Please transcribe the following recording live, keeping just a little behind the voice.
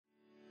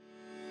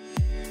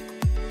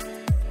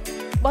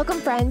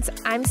Welcome, friends.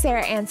 I'm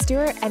Sarah Ann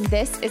Stewart, and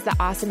this is the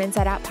Awesome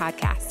Inside Out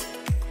podcast.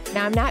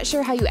 Now, I'm not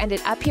sure how you ended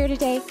up here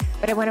today,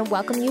 but I want to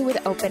welcome you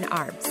with open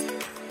arms.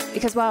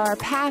 Because while our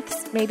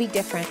paths may be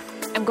different,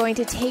 I'm going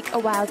to take a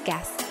wild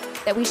guess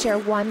that we share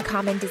one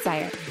common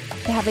desire,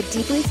 to have a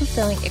deeply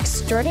fulfilling,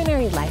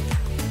 extraordinary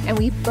life. And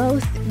we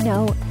both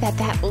know that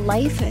that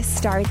life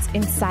starts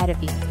inside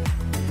of you.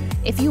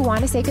 If you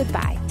want to say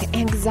goodbye to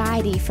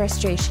anxiety,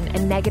 frustration,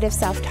 and negative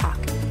self-talk,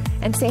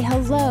 and say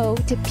hello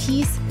to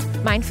peace,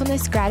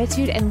 mindfulness,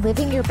 gratitude, and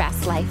living your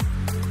best life,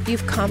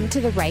 you've come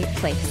to the right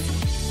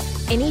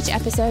place. In each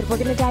episode, we're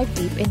going to dive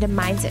deep into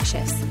mindset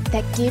shifts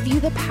that give you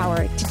the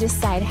power to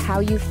decide how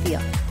you feel.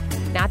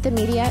 Not the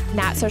media,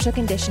 not social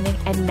conditioning,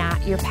 and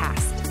not your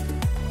past.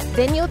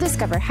 Then you'll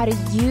discover how to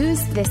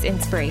use this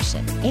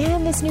inspiration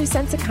and this new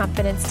sense of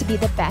confidence to be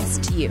the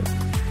best you,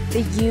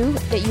 the you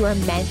that you are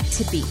meant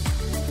to be.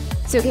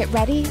 So get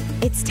ready.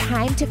 It's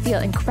time to feel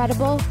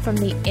incredible from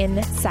the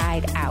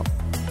inside out.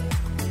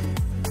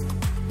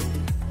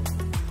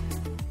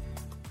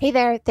 Hey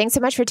there. Thanks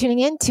so much for tuning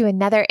in to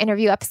another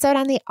interview episode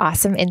on the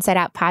Awesome Inside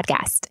Out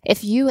podcast.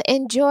 If you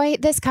enjoy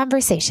this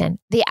conversation,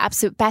 the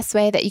absolute best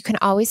way that you can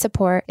always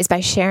support is by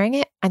sharing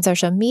it on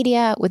social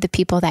media with the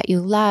people that you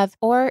love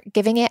or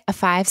giving it a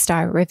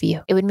 5-star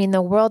review. It would mean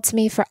the world to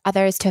me for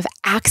others to have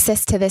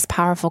access to this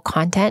powerful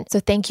content. So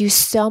thank you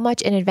so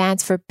much in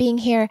advance for being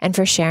here and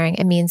for sharing.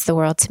 It means the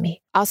world to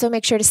me. Also,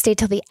 make sure to stay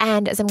till the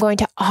end as I'm going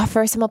to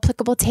offer some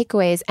applicable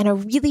takeaways and a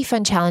really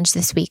fun challenge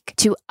this week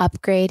to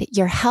upgrade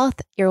your health,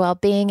 your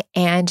well-being,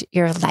 and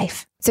your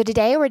life. So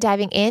today we're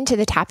diving into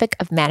the topic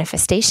of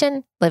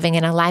manifestation, living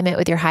in alignment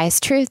with your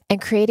highest truth,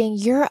 and creating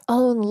your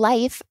own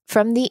life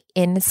from the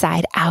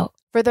inside out.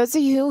 For those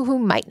of you who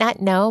might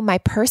not know my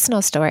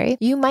personal story,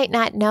 you might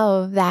not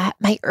know that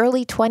my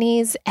early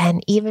 20s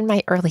and even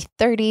my early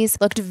 30s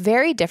looked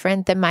very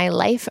different than my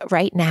life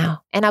right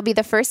now. And I'll be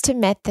the first to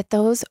admit that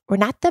those were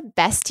not the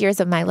best years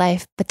of my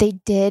life, but they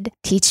did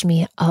teach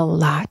me a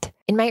lot.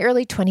 In my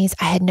early 20s,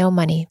 I had no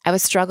money. I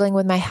was struggling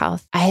with my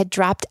health. I had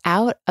dropped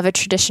out of a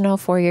traditional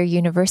 4-year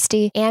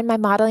university, and my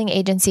modeling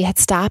agency had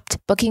stopped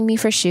booking me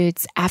for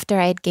shoots after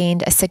I had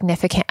gained a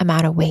significant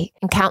amount of weight.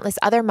 And countless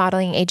other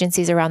modeling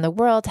agencies around the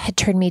world had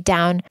turned me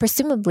down,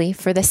 presumably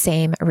for the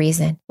same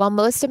reason. While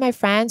most of my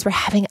friends were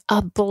having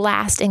a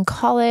blast in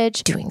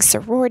college, doing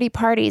sorority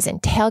parties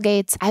and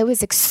tailgates, I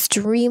was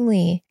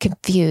extremely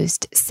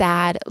confused,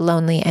 sad,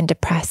 lonely, and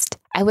depressed.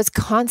 I was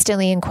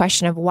constantly in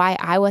question of why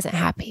I wasn't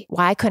happy.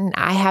 Why couldn't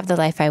I have the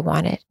life I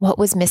wanted? What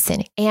was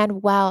missing?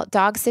 And while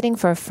dog sitting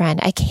for a friend,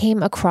 I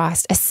came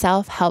across a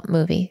self-help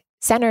movie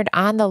centered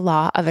on the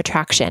law of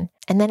attraction.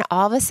 And then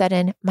all of a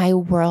sudden, my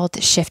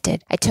world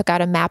shifted. I took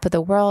out a map of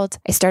the world.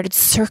 I started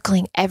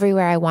circling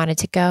everywhere I wanted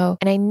to go.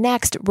 And I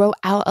next wrote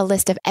out a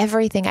list of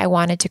everything I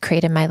wanted to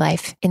create in my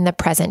life in the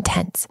present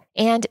tense.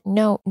 And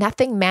no,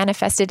 nothing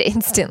manifested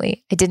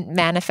instantly. I didn't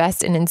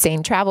manifest an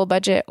insane travel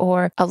budget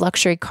or a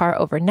luxury car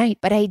overnight,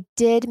 but I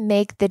did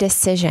make the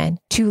decision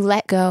to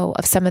let go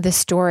of some of the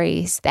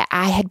stories that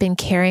I had been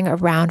carrying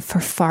around for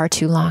far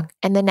too long.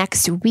 And the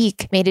next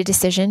week, made a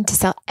decision to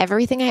sell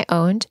everything I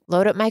owned,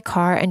 load up my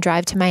car, and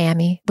drive to Miami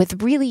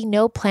with really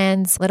no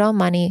plans, little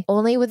money,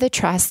 only with the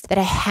trust that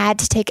I had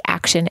to take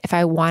action if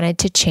I wanted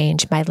to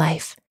change my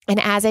life. And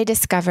as I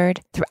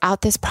discovered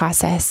throughout this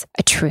process,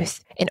 a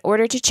truth. In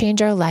order to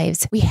change our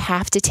lives, we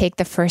have to take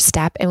the first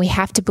step, and we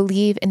have to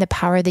believe in the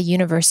power of the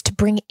universe to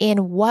bring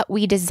in what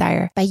we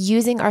desire by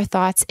using our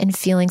thoughts and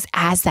feelings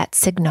as that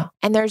signal.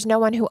 And there's no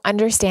one who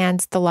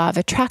understands the law of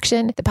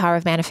attraction, the power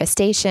of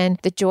manifestation,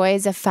 the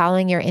joys of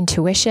following your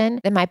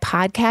intuition than my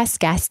podcast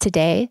guest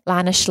today,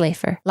 Lana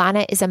Schlafer.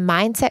 Lana is a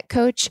mindset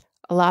coach,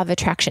 a law of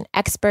attraction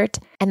expert,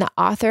 and the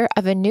author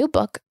of a new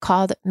book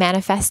called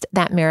Manifest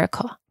That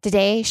Miracle.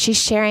 Today,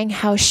 she's sharing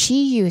how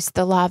she used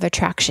the law of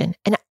attraction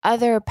and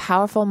other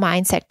powerful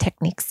mindset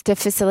techniques to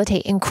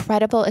facilitate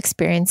incredible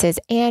experiences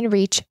and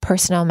reach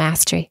personal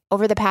mastery.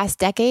 Over the past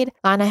decade,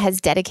 Lana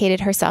has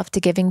dedicated herself to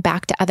giving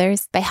back to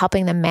others by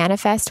helping them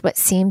manifest what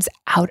seems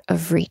out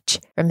of reach.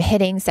 From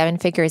hitting 7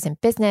 figures in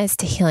business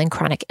to healing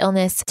chronic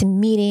illness to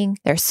meeting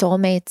their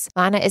soulmates,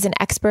 Lana is an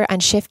expert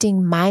on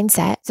shifting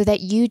mindset so that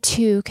you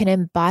too can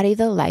embody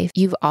the life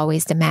you've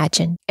always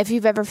imagined. If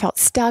you've ever felt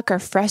stuck or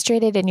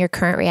frustrated in your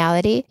current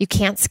reality, you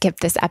can't skip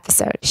this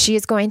episode. She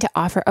is going to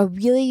offer a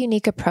really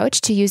unique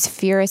approach to use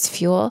fear as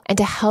fuel and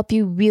to help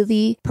you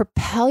really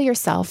propel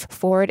yourself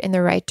forward in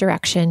the right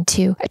direction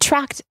to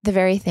attract the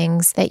very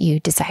things that you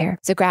desire.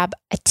 So grab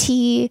a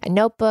tea, a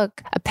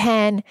notebook, a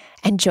pen,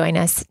 and join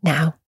us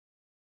now.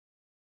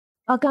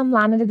 Welcome,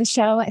 Lana, to the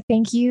show.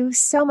 Thank you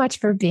so much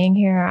for being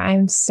here.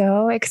 I'm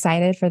so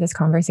excited for this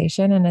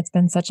conversation, and it's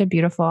been such a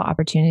beautiful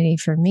opportunity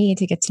for me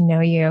to get to know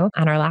you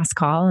on our last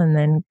call and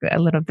then a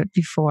little bit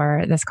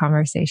before this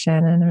conversation.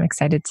 And I'm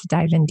excited to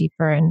dive in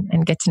deeper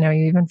and get to know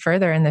you even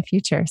further in the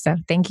future. So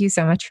thank you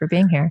so much for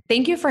being here.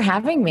 Thank you for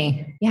having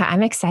me. Yeah,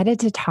 I'm excited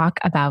to talk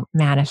about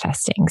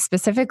manifesting,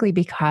 specifically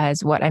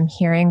because what I'm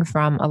hearing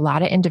from a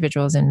lot of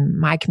individuals in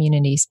my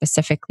community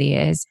specifically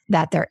is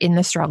that they're in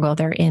the struggle,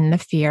 they're in the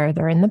fear,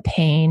 they're in the pain,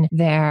 pain.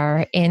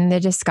 They're in the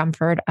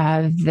discomfort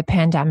of the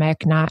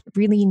pandemic, not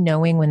really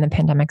knowing when the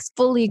pandemic's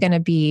fully going to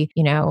be,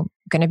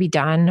 going to be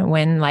done,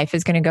 when life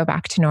is going to go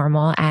back to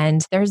normal.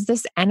 And there's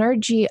this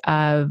energy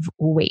of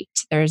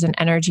wait. There's an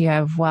energy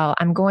of, well,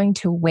 I'm going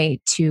to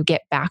wait to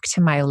get back to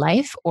my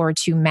life or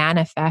to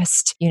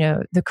manifest,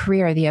 the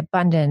career, the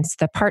abundance,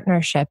 the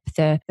partnership,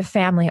 the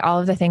family, all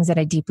of the things that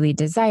I deeply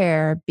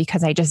desire,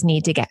 because I just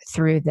need to get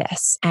through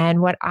this.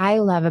 And what I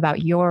love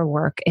about your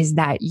work is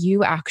that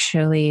you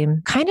actually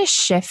kind of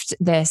shift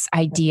this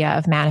idea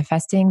of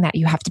manifesting, that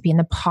you have to be in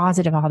the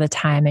positive all the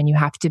time, and you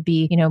have to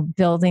be,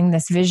 building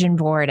this vision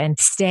board and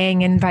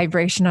staying in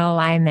vibrational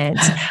alignment.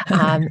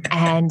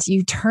 And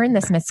you turn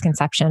this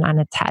misconception on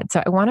its head.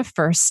 So I want to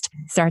first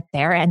start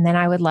there. And then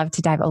I would love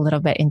to dive a little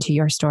bit into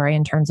your story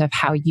in terms of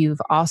how you've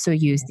also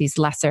used these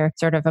lesser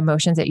sort of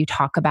emotions that you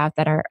talk about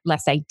that are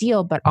less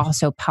ideal, but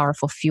also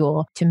powerful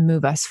fuel to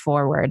move us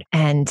forward,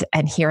 and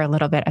hear a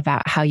little bit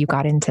about how you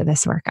got into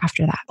this work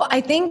after that. Well,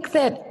 I think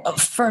that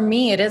for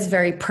me, it is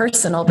very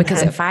personal,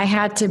 because if I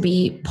had to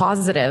be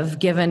positive,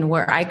 given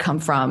where I come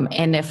from,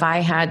 and if I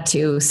had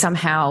to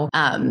somehow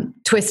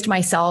twist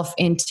myself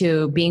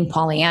into being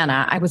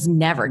Pollyanna, I was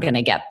never going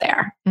to get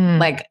there.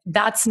 Like,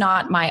 that's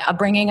not my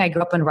upbringing. I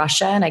grew up in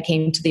Russia and I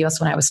came to the US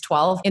when I was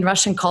 12. In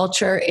Russian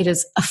culture, it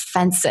is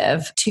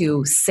offensive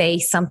to say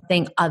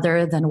something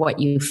other than what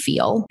you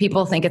feel.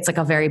 People think it's like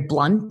a very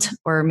blunt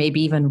or maybe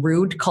even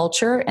rude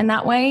culture in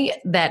that way,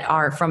 that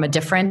are from a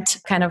different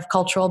kind of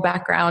cultural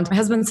background. My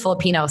husband's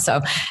Filipino,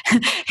 so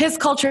his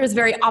culture is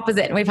very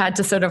opposite. And we've had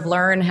to sort of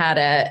learn how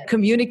to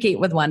communicate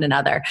with one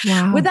another.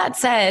 Wow. With that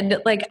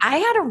said, like, I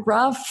had a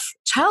rough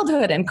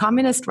childhood in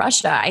communist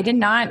Russia. I did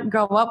not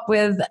grow up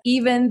with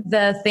even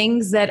the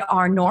things that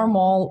are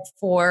normal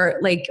for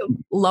like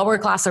lower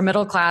class or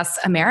middle class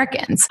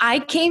Americans. I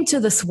came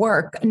to this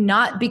work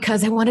not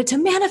because I wanted to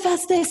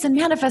manifest this and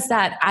manifest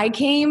that. I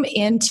came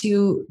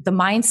into the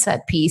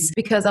mindset piece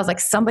because I was like,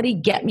 somebody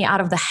get me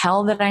out of the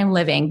hell that I'm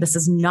living. This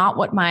is not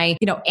what my,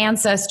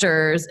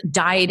 ancestors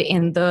died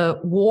in the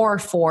war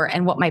for,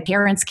 and what my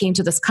parents came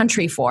to this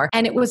country for.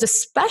 And it was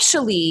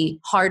especially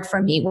hard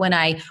for me when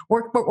I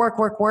work,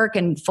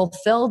 and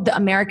fulfilled the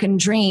American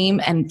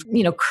dream, and,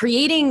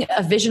 creating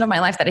a vision of my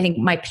life that I think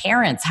my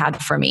parents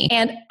had for me,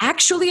 and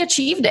actually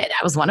achieved it.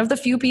 I was one of the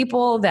few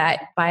people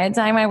that by the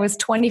time I was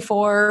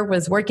 24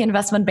 was working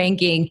investment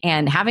banking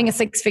and having a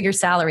 6-figure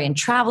salary and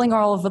traveling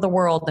all over the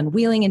world and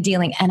wheeling and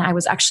dealing. And I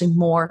was actually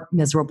more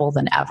miserable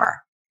than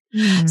ever.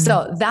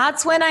 So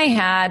that's when I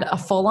had a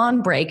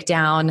full-on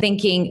breakdown,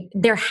 thinking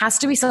there has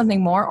to be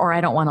something more, or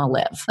I don't want to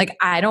live. Like,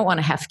 I don't want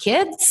to have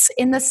kids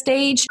in this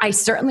stage. I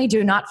certainly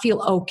do not feel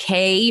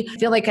okay. I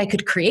feel like I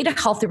could create a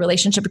healthy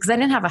relationship, because I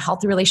didn't have a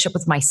healthy relationship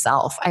with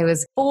myself. I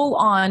was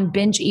full-on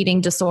binge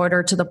eating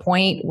disorder to the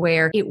point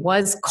where it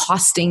was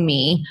costing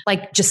me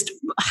like just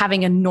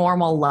having a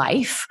normal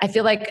life. I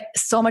feel like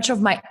so much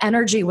of my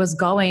energy was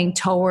going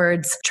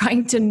towards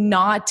trying to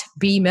not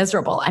be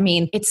miserable. I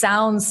mean, it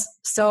sounds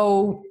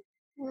so,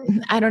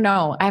 I don't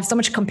know. I have so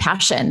much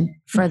compassion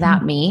for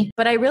that me.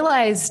 But I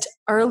realized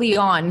early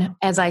on,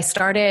 as I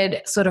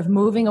started sort of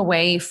moving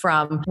away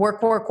from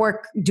work,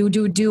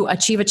 do,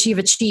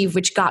 achieve,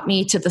 which got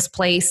me to this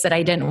place that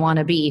I didn't want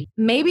to be.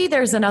 Maybe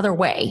there's another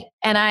way.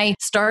 And I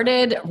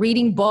started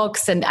reading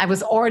books, and I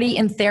was already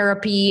in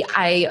therapy.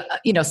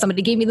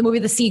 Somebody gave me the movie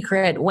The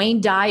Secret, Wayne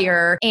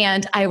Dyer,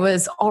 and I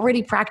was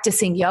already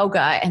practicing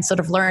yoga and sort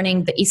of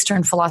learning the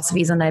Eastern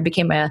philosophies. And I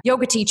became a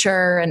yoga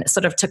teacher and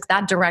sort of took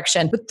that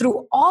direction. But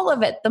through all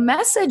of it, the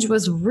message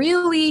was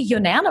really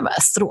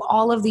unanimous through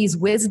all of these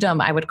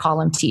wisdom, I would call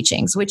them,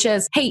 teachings, which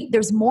is, hey,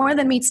 there's more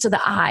than meets to the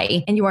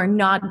eye, and you are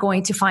not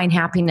going to find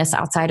happiness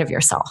outside of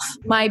yourself.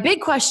 My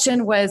big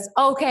question was,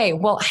 okay,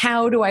 well,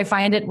 how do I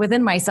find it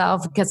within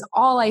myself? Because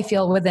all I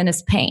feel within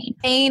is pain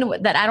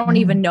that I don't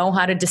even know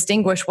how to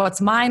distinguish what's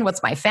mine,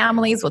 what's my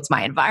family's, what's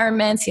my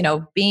environment's,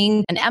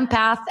 being an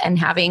empath and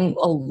having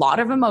a lot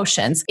of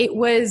emotions. It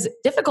was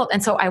difficult.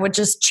 And so I would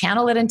just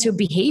channel it into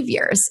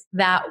behaviors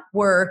that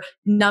were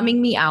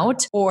numbing me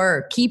out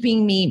or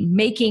keeping me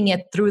making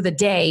it through the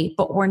day,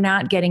 but we're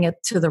not getting it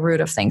to the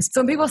root of things.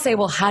 So when people say,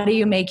 well, how do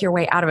you make your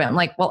way out of it? I'm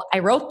like, well, I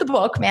wrote the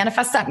book,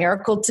 Manifest That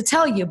Miracle, to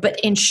tell you, but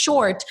in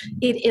short,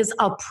 it is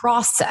a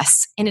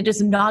process, and it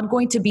is not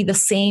going to be the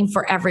same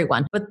for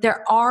everyone. But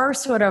there are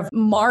sort of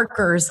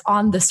markers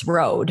on this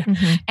road.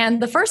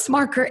 And the first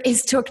marker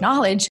is to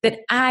acknowledge that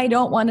I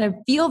don't want to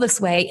feel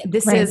this way.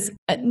 This is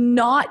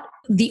not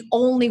the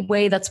only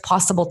way that's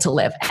possible to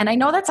live. And I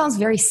know that sounds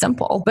very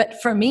simple,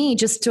 but for me,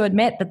 just to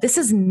admit that this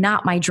is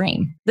not my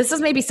dream. This is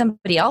maybe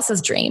somebody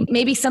else's dream.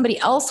 Maybe somebody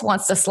else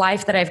wants this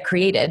life that I've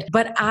created,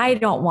 but I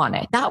don't want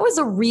it. That was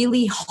a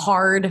really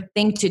hard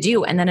thing to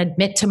do. And then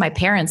admit to my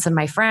parents and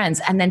my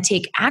friends, and then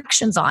take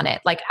actions on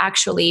it, like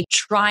actually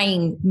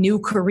trying new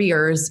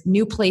careers,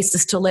 new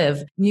places to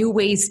live, new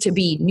ways to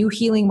be, new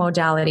healing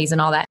modalities and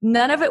all that.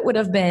 None of it would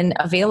have been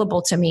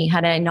available to me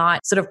had I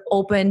not sort of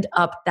opened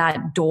up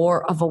that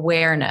door of awareness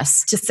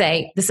awareness to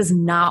say, this is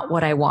not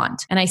what I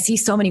want. And I see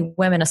so many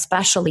women,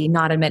 especially,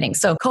 not admitting.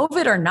 So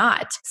COVID or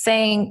not,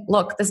 saying,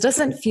 look, this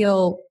doesn't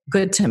feel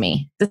good to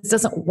me. This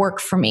doesn't work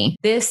for me.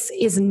 This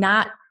is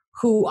not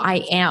who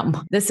I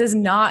am. This is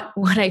not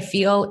what I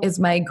feel is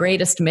my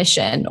greatest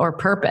mission or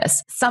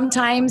purpose.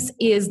 Sometimes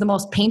is the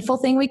most painful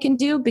thing we can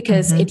do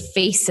because it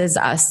faces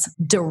us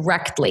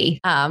directly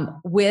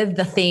with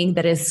the thing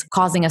that is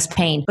causing us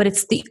pain. But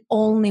it's the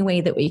only way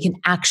that we can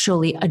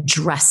actually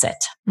address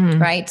it,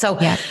 right? So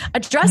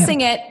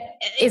addressing it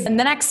is the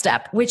next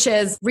step, which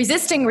is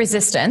resisting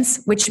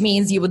resistance, which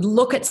means you would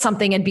look at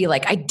something and be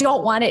like, I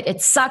don't want it.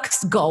 It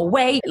sucks. Go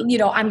away.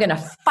 I'm going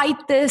to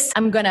fight this.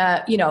 I'm going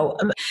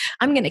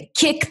to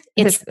kick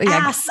its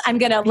ass. I'm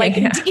going to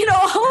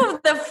all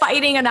of the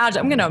fighting analogy.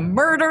 I'm going to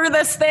murder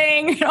this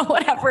thing,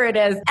 whatever it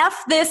is.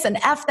 F this and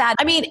F that.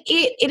 I mean,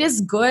 it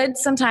is good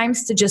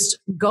sometimes to just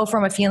go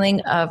from a feeling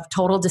of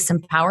total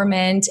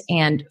disempowerment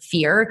and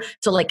fear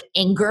to like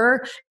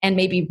anger and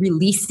maybe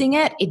releasing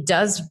it. It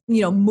does,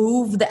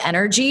 move the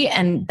energy,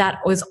 and that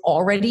was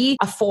already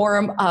a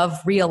form of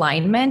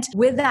realignment.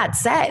 With that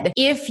said,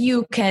 if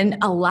you can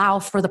allow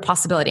for the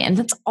possibility, and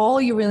that's all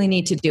you really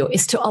need to do,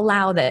 is to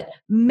allow that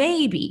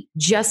maybe,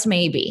 just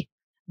maybe,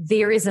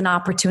 there is an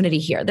opportunity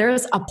here. There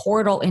is a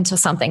portal into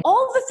something.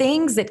 All the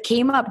things that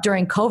came up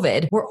during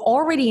COVID were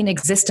already in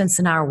existence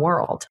in our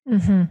world.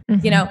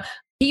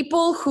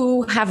 People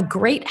who have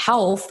great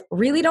health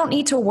really don't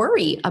need to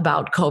worry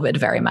about COVID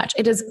very much.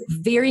 It is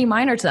very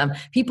minor to them.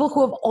 People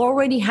who have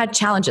already had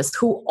challenges,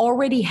 who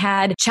already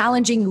had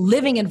challenging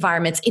living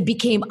environments, it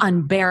became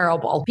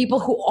unbearable. People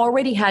who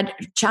already had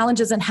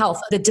challenges in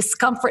health, the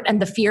discomfort and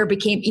the fear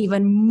became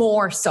even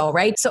more so,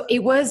 right? So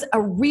it was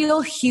a real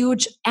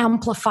huge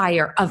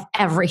amplifier of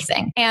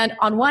everything. And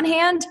on one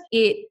hand,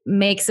 it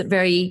makes it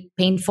very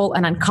painful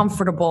and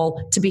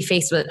uncomfortable to be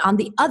faced with it. On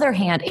the other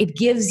hand, it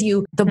gives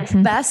you the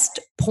best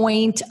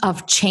point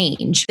of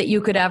change that you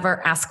could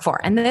ever ask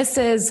for. And this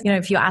is,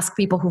 if you ask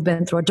people who've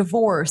been through a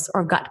divorce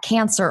or got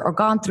cancer or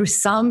gone through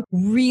some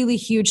really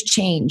huge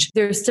change,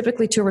 there's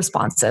typically two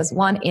responses.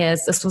 One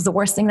is, this was the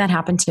worst thing that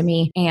happened to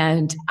me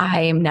and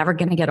I'm never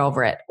going to get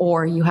over it.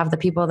 Or you have the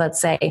people that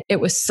say, it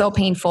was so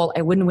painful,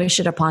 I wouldn't wish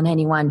it upon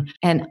anyone.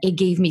 And it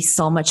gave me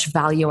so much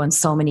value and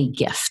so many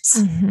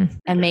gifts.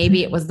 And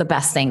maybe it was the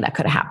best thing that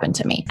could have happened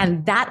to me.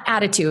 And that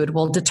attitude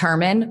will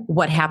determine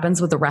what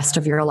happens with the rest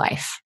of your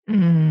life.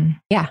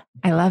 Yeah,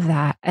 I love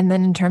that. And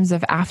then in terms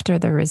of after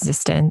the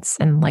resistance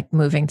and like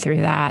moving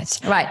through that,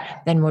 right?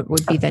 Then what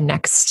would be the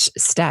next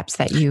steps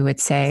that you would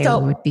say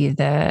would be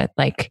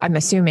I'm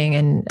assuming,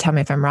 and tell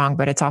me if I'm wrong,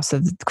 but it's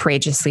also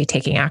courageously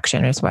taking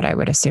action is what I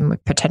would assume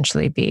would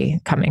potentially be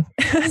coming.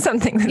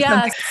 Something.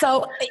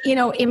 So,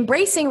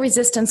 embracing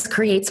resistance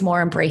creates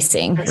more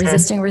embracing.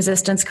 Resisting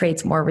resistance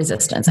creates more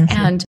resistance.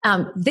 And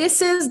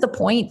this is the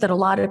point that a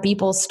lot of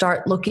people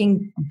start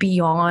looking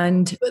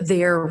beyond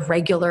their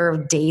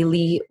regular daily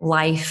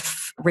life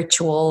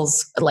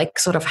rituals, like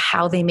sort of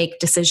how they make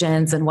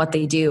decisions and what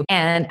they do.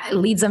 And it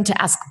leads them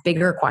to ask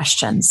bigger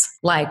questions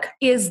like,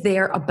 is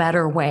there a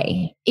better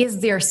way? Is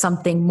there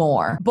something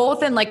more?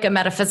 Both in like a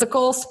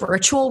metaphysical,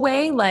 spiritual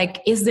way,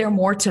 like, is there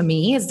more to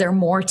me? Is there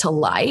more to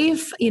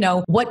life?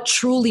 What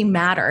truly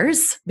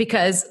matters?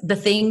 Because the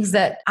things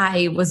that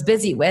I was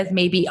busy with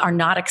maybe are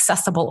not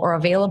accessible or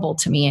available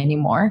to me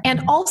anymore.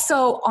 And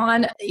also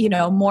on,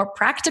 more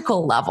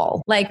practical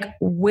level, like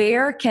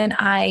where can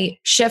I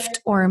shift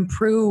or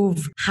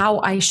improve how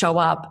I show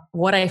up,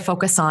 what I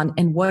focus on,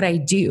 and what I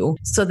do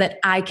so that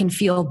I can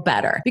feel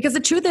better? Because the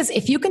truth is,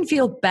 if you can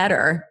feel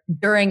better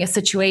during a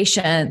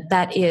situation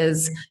that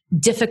is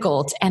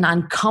difficult and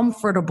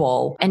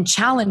uncomfortable and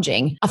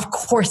challenging, of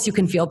course you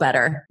can feel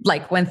better.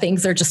 Like when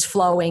things are just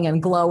flowing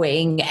and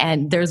glowing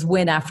and there's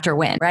win after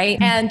win, right?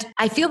 And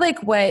I feel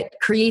like what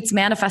creates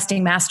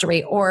manifesting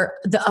mastery, or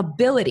the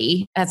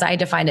ability, as I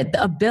define it,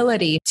 the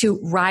ability to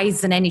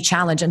rise in any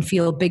challenge and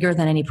feel bigger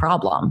than any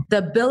problem, the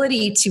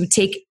ability to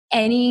take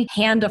any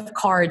hand of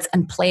cards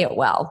and play it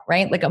well,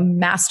 right? Like a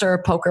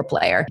master poker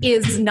player,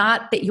 is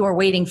not that you're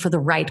waiting for the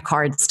right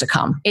cards to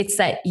come. It's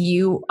that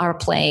you are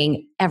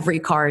playing every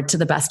card to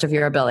the best of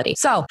your ability.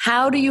 So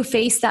how do you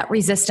face that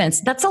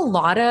resistance? That's a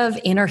lot of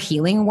inner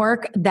healing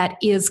work that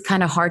is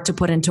kind of hard to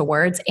put into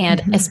words.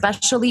 And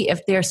especially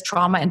if there's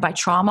trauma, and by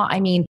trauma, I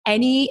mean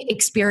any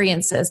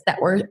experiences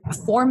that were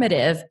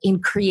formative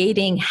in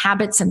creating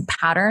habits and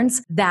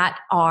patterns that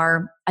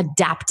are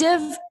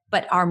adaptive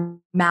but are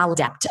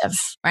maladaptive,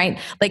 right?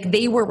 Like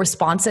they were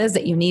responses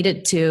that you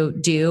needed to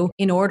do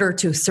in order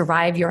to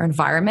survive your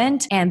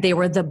environment. And they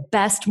were the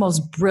best,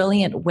 most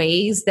brilliant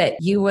ways that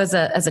you as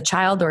a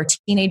child or a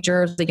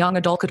teenager, as a young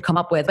adult could come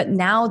up with. But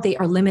now they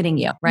are limiting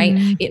you, right?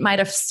 It might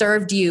have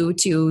served you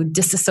to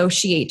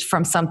disassociate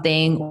from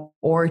something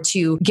or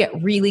to get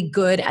really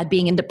good at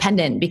being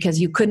independent because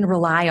you couldn't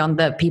rely on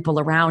the people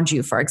around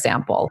you, for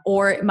example.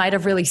 Or it might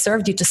have really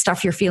served you to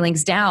stuff your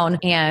feelings down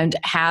and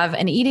have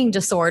an eating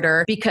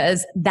disorder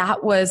because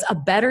that was a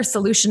better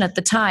solution at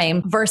the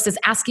time versus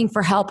asking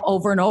for help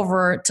over and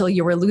over till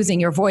you were losing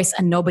your voice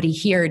and nobody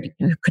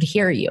could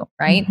hear you,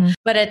 right? Mm-hmm.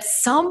 But at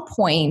some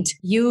point,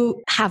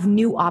 you have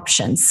new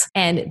options,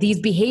 and these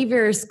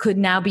behaviors could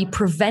now be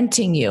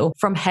preventing you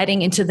from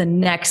heading into the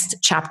next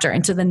chapter,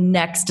 into the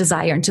next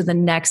desire, into the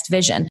next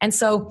vision. And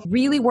so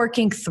really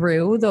working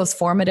through those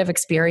formative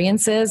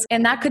experiences,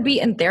 and that could be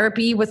in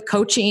therapy, with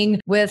coaching,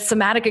 with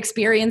somatic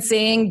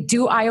experiencing,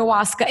 do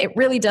ayahuasca. It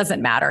really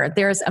doesn't matter.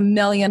 There's a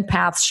million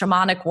paths,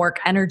 shamanic work,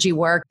 energy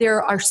work.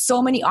 There are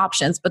so many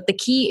options, but the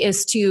key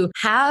is to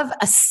have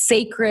a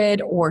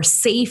sacred or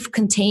safe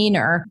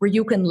container where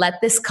you can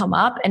let this come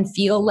up and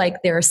feel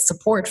like there's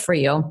support for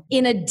you,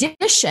 in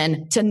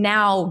addition to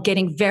now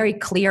getting very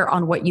clear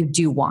on what you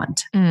do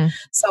want.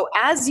 So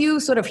as you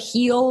sort of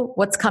heal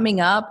what's coming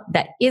up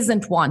that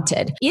isn't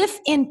wanted, if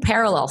in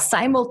parallel,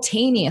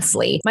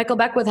 simultaneously, Michael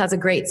Beckwith has a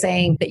great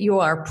saying that you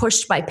are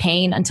pushed by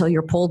pain until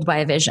you're pulled by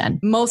a vision.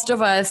 Most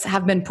of us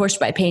have been pushed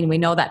by pain. We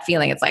know that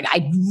feeling. It's like,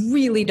 I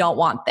really don't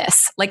want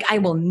this. Like, I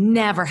will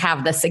never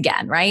have this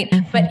again, right?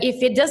 Mm-hmm. But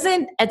if it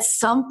doesn't at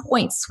some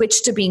point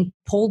switch to being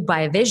pulled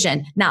by a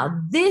vision, now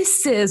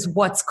this is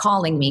what's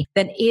calling me,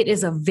 then it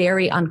is a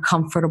very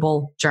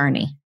uncomfortable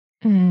journey.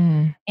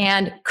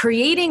 And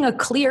creating a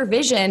clear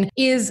vision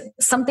is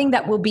something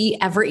that will be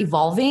ever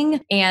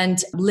evolving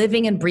and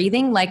living and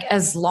breathing. Like,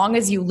 as long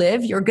as you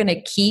live, you're going to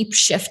keep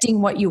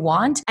shifting what you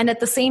want. And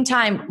at the same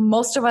time,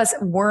 most of us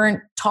weren't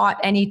taught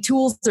any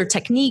tools or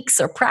techniques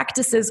or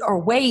practices or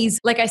ways,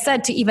 like I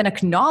said, to even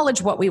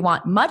acknowledge what we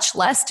want, much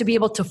less to be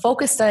able to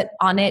focus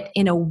on it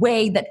in a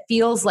way that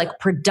feels like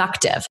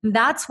productive.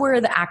 That's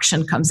where the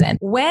action comes in.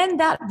 When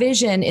that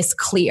vision is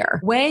clear,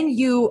 when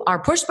you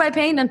are pushed by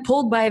pain and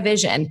pulled by a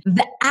vision,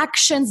 the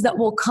actions that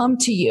will come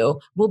to you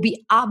will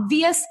be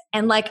obvious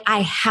and like,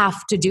 I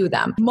have to do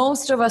them.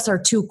 Most of us are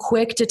too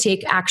quick to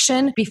take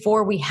action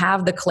before we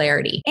have the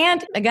clarity.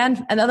 And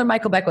again, another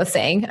Michael Beckwith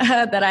saying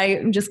that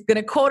I'm just going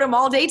to quote him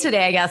all day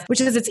today, I guess, which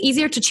is, it's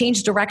easier to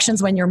change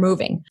directions when you're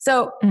moving.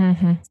 So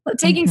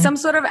taking some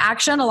sort of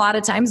action a lot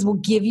of times will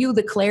give you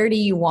the clarity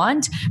you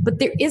want, but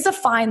there is a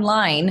fine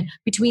line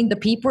between the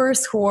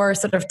peepers who are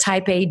sort of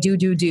type A,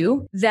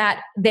 do,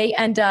 that they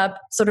end up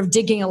sort of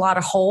digging a lot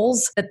of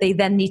holes that they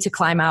then need to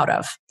climb out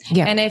of.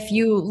 Yeah. And if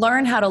you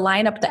learn how to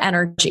line up the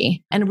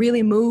energy and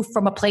really move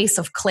from a place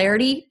of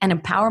clarity and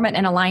empowerment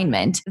and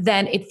alignment,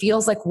 then it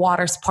feels like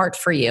waters part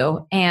for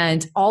you,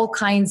 and all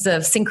kinds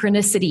of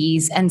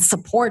synchronicities and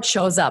support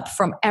shows up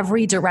from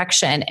every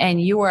direction.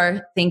 And you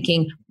are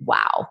thinking,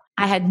 wow,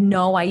 I had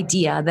no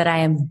idea that I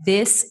am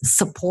this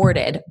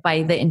supported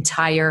by the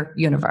entire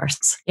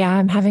universe. Yeah,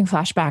 I'm having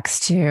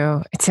flashbacks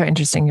to, it's so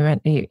interesting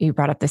you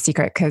brought up The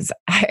Secret, because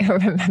I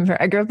remember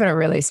I grew up in a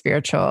really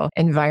spiritual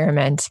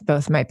environment.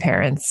 Both my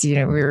parents,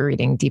 we were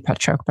reading Deepak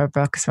Chopra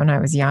books when I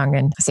was young,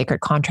 and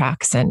Sacred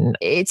Contracts. And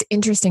it's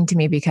interesting to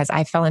me because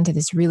I fell into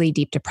this really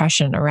deep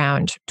depression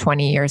around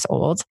 20 years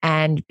old.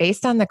 And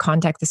based on the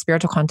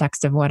spiritual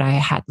context of what I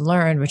had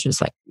learned, which was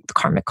like the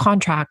karmic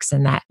contracts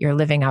and that you're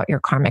living out your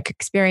karmic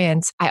experience,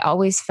 I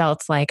always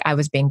felt like I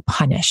was being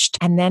punished.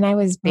 And then I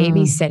was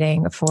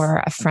babysitting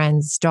for a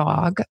friend's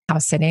dog,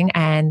 house sitting,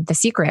 and The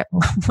Secret,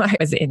 I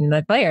was in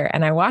the player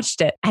and I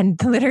watched it. And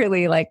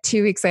literally like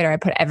 2 weeks later, I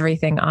put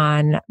everything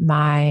on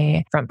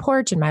my front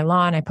porch and my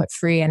lawn. I put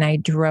free and I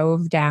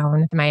drove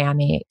down to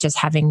Miami, just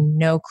having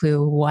no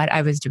clue what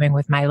I was doing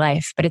with my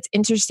life. But it's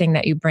interesting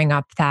that you bring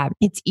up that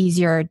it's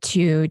easier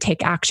to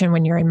take action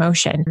when you're in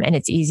motion, and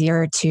it's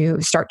easier to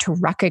start to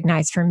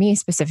recognize, for me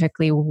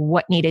specifically,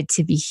 what needed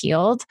to be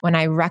healed when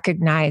I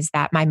recognized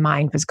that my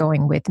mind was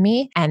going with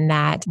me, and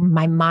that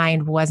my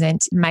mind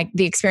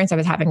the experience I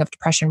was having of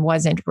depression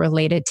wasn't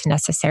related to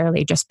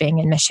necessarily just being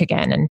in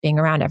Michigan and being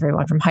around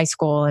everyone from high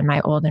school in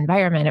my old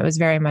environment. It was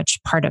very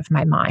much part of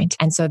my mind.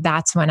 And so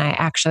that's when I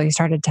actually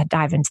started to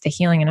dive into the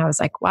healing, and I was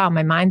like, wow,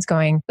 my mind's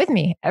going with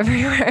me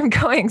everywhere I'm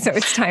going. So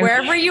it's time.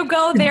 Wherever you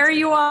go, there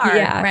you are.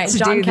 Yeah, right.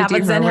 John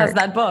Kabat-Zinn has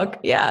that book.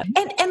 Yeah.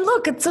 And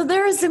look, so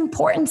there's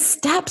important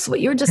steps.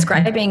 What you're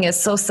describing is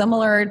so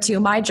similar to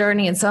my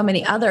journey and so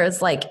many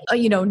others. Like,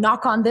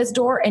 knock on this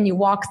door and you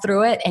walk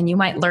through it and you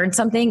might learn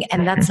something.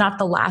 And that's not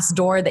the last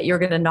door that you're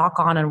going to knock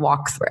on and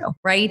walk through.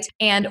 Right.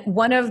 And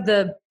one of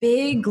the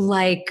big,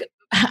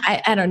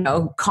 I don't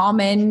know,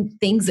 common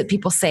things that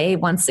people say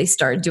once they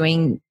start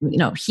doing,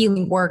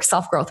 healing work,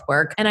 self-growth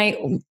work. And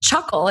I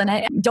chuckle, and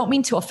I don't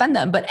mean to offend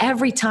them, but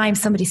every time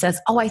somebody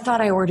says, oh, I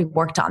thought I already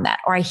worked on that,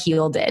 or I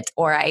healed it,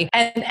 or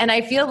and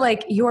I feel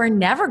like you are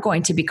never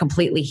going to be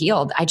completely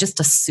healed. I just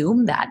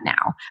assume that now.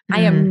 Mm-hmm. I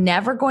am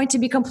never going to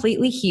be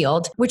completely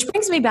healed, which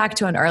brings me back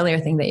to an earlier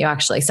thing that you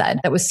actually said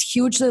that was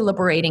hugely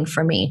liberating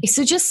for me. Is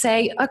to just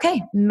say,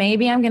 okay,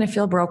 maybe I'm going to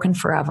feel broken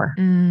forever.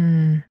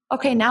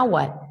 Okay, now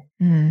what?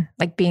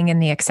 Like being in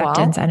the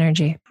acceptance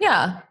energy.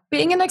 Yeah.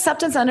 being in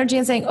acceptance energy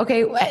and saying,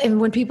 okay, and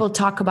when people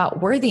talk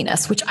about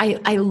worthiness, which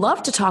I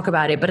love to talk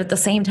about it, but at the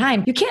same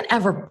time, you can't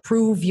ever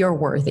prove you're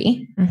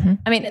worthy. Mm-hmm.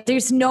 I mean,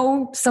 there's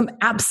no some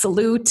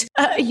absolute,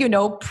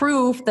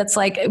 proof that's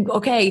like,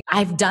 okay,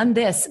 I've done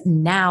this,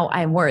 now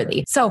I'm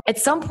worthy. So at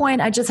some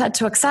point, I just had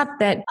to accept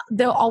that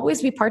there'll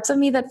always be parts of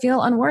me that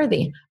feel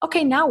unworthy.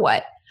 Okay, now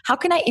what? How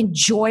can I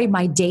enjoy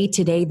my day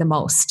today the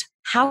most?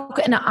 How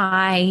can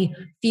I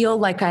feel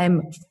like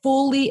I'm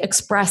fully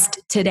expressed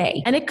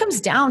today? And it comes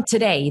down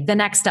today, the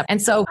next step.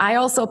 And so I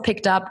also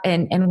picked up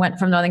and went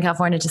from Northern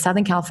California to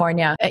Southern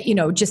California,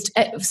 just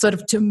sort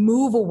of to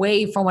move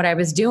away from what I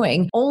was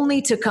doing,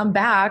 only to come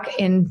back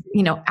in,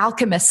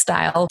 alchemist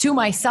style to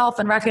myself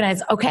and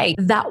recognize, okay,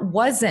 that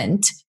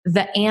wasn't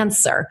the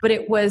answer, but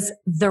it was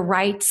the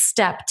right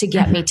step to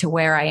get me to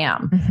where I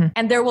am. Mm-hmm.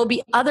 And there will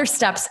be other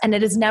steps and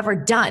it is never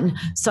done.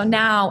 So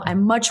now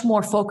I'm much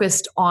more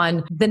focused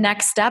on the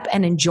next step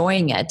and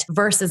enjoying it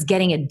versus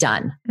getting it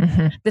done.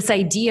 Mm-hmm. This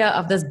idea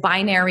of this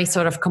binary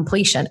sort of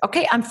completion.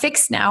 Okay, I'm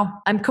fixed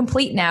now. I'm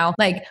complete now.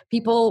 Like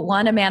people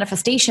want a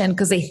manifestation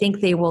because they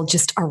think they will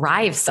just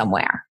arrive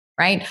somewhere.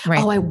 Right?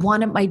 Oh, I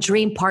wanted my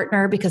dream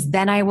partner because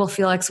then I will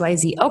feel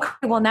XYZ. Okay,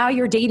 well, now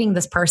you're dating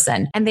this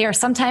person and they are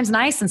sometimes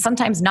nice and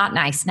sometimes not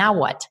nice. Now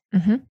what?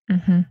 Mm-hmm.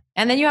 Mm-hmm.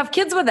 And then you have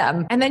kids with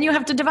them and then you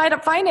have to divide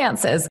up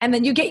finances and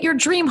then you get your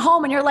dream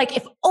home and you're like,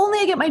 if only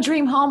I get my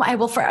dream home, I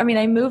will.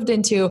 I moved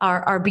into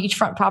our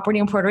beachfront property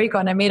in Puerto Rico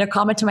and I made a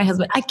comment to my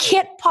husband, I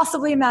can't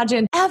possibly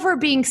imagine ever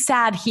being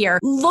sad here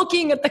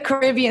looking at the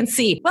Caribbean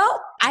Sea.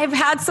 Well, I've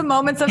had some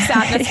moments of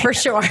sadness for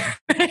sure.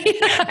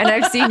 And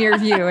I've seen your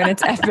view and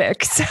it's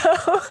epic. So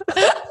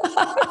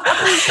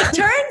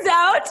turns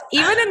out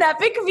even an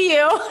epic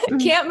view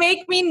can't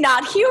make me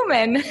not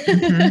human.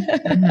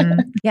 Mm-hmm. Mm-hmm.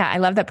 Yeah, I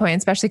love that point,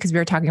 especially because we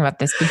were talking about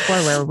this before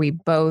where we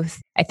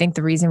both, I think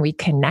the reason we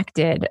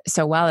connected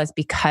so well is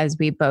because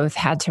we both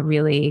had to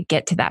really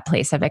get to that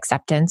place of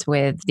acceptance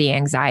with the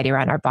anxiety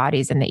around our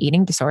bodies and the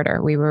eating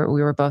disorder. We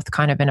were both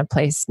kind of in a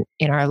place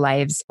in our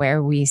lives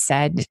where we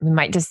said,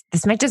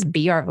 this might just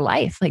be our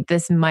life. Like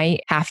this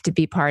might have to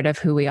be part of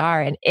who we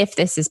are. And if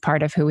this is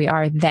part of who we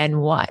are, then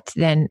what?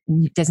 Then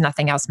does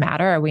nothing else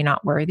matter? Are we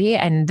not worthy?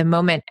 And the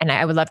moment, and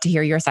I would love to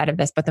hear your side of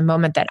this, but the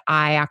moment that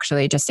I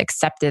actually just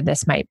accepted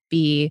this might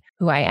be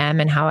who I am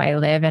and how I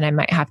live, and I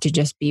might have to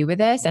just be with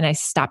this, and I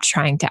stopped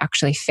trying to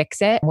actually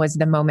fix it, was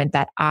the moment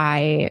that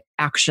I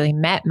actually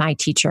met my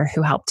teacher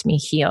who helped me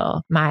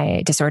heal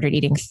my disordered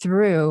eating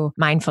through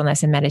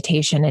mindfulness and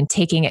meditation and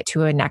taking it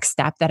to a next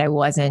step that I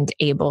wasn't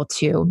able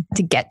to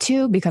get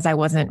to because I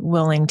wasn't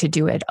willing to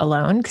do it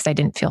alone because I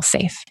didn't feel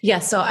safe. Yeah.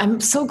 So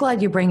I'm so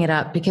glad you bring it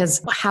up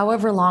because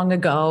however long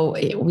ago,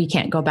 we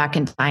can't go back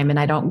in time and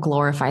I don't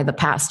glorify the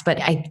past,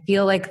 but I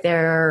feel like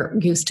there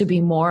used to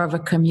be more of a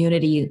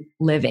community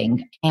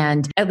living.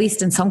 And at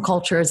least in some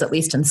cultures, at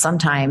least in some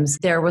times,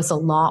 there was a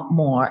lot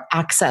more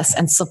access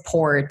and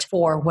support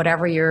for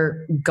whatever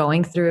you're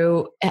going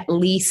through, at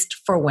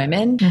least for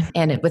women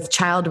and with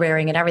child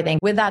rearing and everything.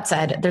 With that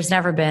said, there's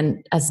never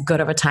been as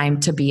good of a time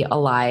to be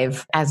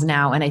alive as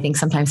now. And I think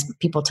sometimes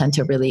people tend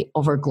to really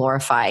over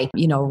glorify,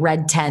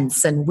 red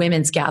tents and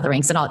women's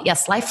gatherings and all.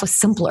 Yes, life was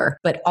simpler,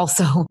 but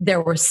also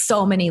there were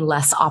so many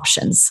less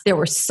options. There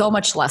were so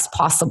much less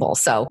possible.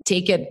 So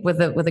take it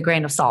with a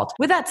grain of salt.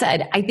 With that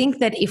said, I think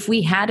that if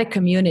we had a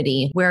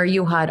community where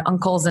you had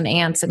uncles and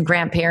aunts and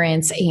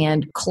grandparents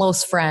and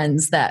close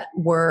friends that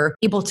were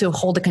able to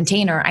hold a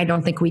container, I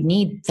don't think we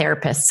need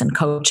therapists and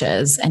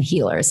coaches and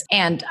healers.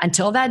 And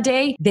until that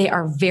day, they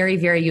are very,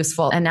 very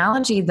useful.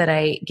 Analogy that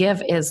I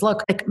give is,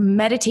 look, like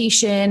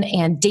meditation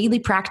and daily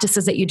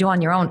practices that you do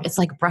on your own, it's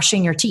like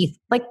brushing your teeth.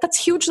 Like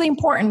that's hugely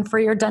important for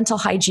your dental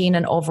hygiene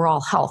and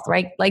overall health,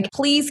 right? Like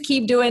please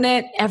keep doing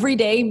it every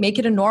day, make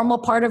it a normal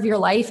part of your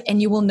life,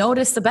 and you will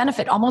notice the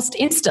benefit almost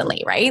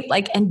instantly, right?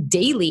 Like, and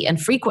daily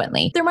and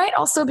frequently. There might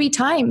also be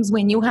times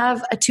when you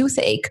have a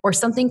toothache or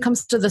something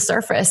comes to the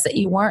surface that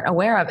you weren't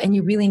aware of and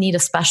you really need a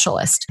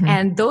specialist. Mm-hmm.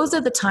 And those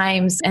are the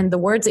times, and the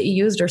words that you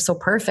used are so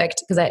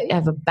perfect because I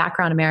have a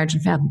background in marriage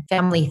and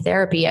family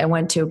therapy. I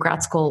went to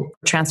grad school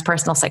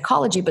transpersonal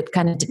psychology, but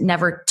kind of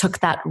never took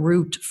that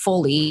route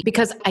fully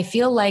because I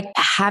feel like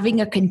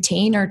having a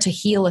container to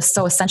heal is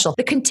so essential.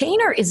 The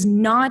container is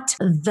not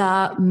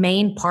the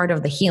main part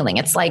of the healing.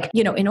 It's like,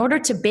 in order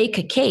to bake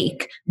a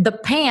cake, the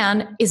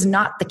pan is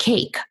not the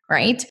cake,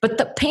 right? But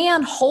the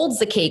pan holds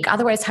the cake.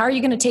 Otherwise, how are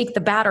you going to take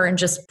the batter and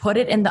just put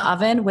it in the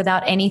oven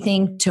without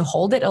anything to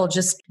hold it? It'll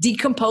just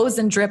decompose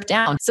and drip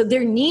down. So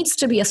there needs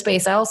to be a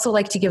space. I also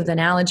like to give the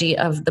analogy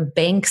of the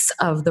banks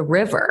of the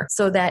river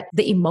so that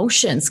the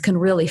emotions can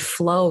really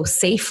flow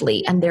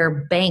safely, and there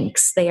are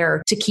banks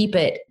there to keep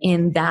it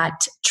in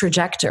that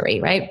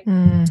trajectory, right?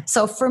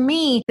 So for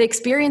me, the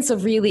experience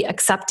of really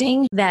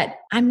accepting that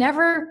I'm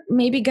never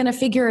maybe going to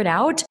figure it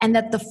out and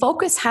that the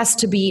focus has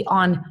to be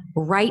on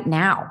right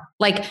now.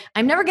 Like,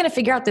 I'm never going to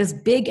figure out this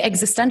big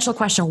existential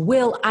question,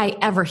 will I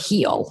ever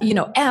heal?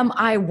 Am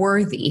I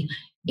worthy?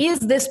 is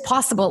this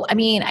possible? I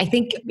mean, I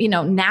think,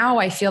 now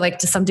I feel like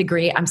to some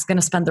degree, I'm just going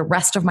to spend the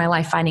rest of my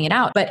life finding it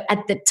out. But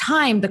at the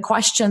time, the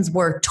questions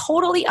were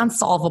totally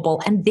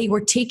unsolvable and they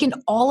were taking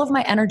all of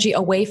my energy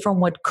away from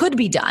what could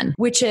be done,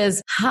 which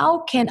is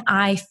how can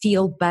I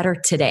feel better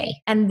today?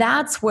 And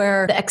that's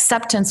where the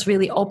acceptance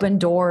really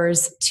opened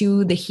doors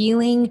to the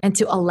healing and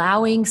to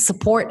allowing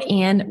support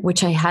in,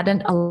 which I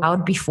hadn't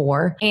allowed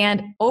before.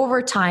 And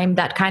over time,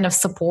 that kind of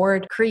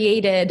support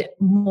created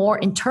more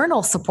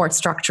internal support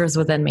structures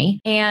within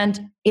me. And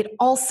it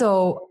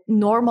also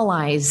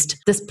normalized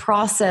this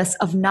process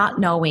of not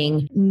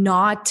knowing,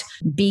 not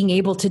being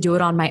able to do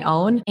it on my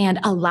own and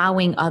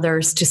allowing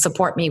others to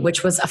support me,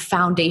 which was a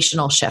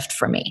foundational shift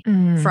for me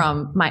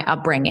from my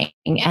upbringing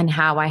and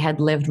how I had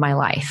lived my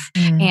life.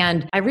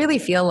 And I really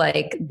feel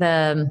like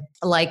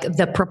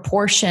the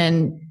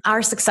proportion,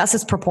 our success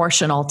is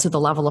proportional to the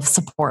level of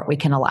support we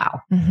can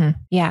allow.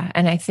 Yeah.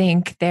 And I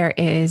think there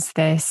is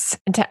this,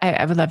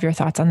 I would love your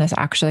thoughts on this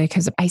actually,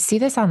 because I see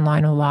this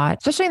online a lot,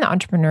 especially in the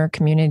entrepreneur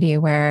community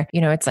where,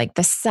 it's like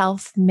the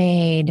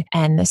self-made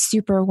and the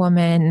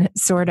superwoman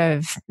sort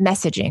of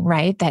messaging,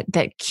 right?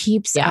 That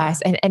keeps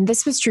us. And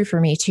this was true for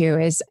me too,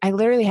 is I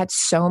literally had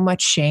so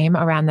much shame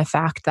around the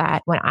fact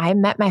that when I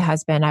met my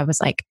husband, I was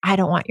like, I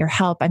don't want your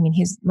help. I mean,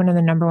 he's one of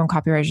the number one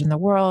copywriters in the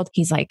world.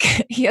 He's like,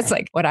 he has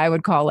like what I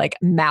would call like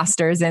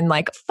masters in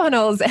like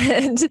funnels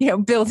and,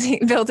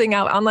 building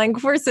out online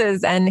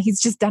courses. And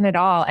he's just done it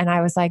all. And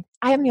I was like,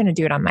 I am going to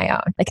do it on my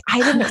own. Like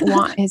I didn't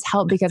want his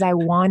help because I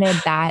wanted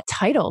that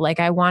title. Like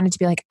I wanted to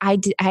be like,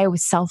 I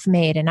was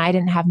self-made and I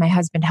didn't have my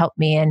husband help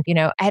me. And,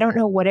 I don't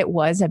know what it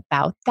was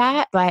about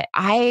that, but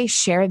I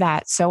share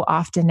that so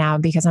often now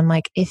because I'm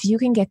like, if you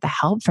can get the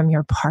help from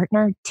your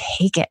partner,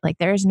 take it. Like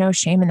there's no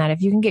shame in that.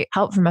 If you can get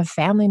help from a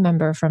family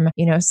member, from,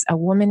 a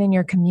woman in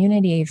your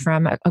community,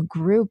 from a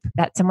group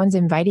that someone's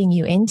inviting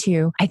you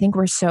into, I think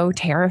we're so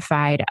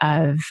terrified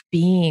of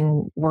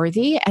being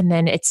worthy. And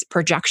then it's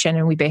projection.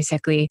 And we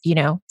basically,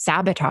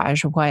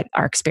 sabotage what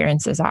our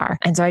experiences are.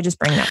 And so I just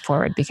bring that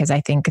forward because I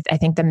think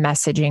the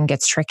messaging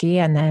gets tricky.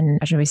 And then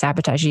should we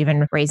sabotage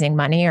even raising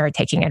money or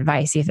taking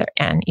advice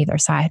either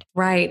side?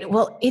 Right.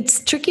 Well,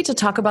 it's tricky to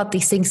talk about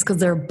these things because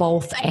they're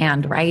both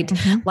and, right?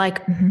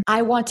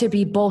 I want to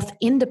be both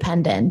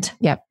independent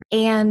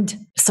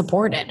and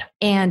supported.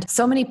 And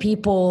so many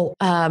people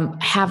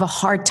have a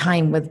hard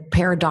time with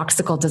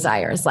paradoxical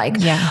desires. Like,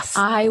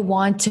 I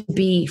want to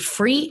be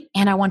free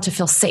and I want to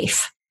feel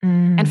safe.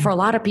 And for a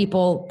lot of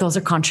people, those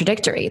are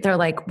contradictory. They're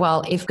like,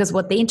 well, because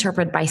what they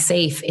interpret by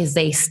safe is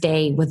they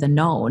stay with the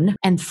known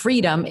and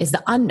freedom is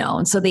the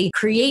unknown. So they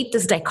create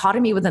this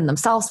dichotomy within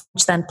themselves,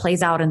 which then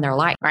plays out in their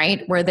life,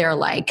 right? Where they're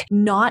like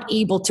not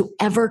able to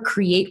ever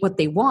create what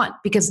they want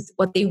because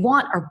what they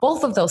want are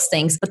both of those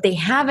things, but they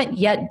haven't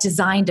yet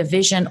designed a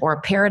vision or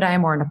a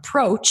paradigm or an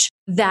approach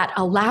that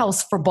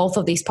allows for both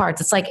of these parts.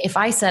 It's like if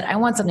I said, I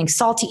want something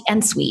salty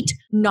and sweet,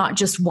 not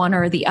just one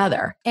or the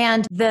other.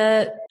 And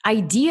the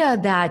idea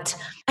that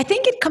I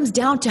think it comes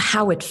down to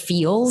how it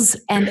feels.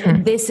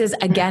 And this is,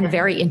 again,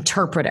 very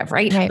interpretive,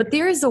 right? But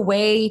there is a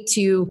way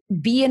to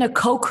be in a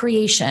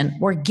co-creation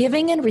where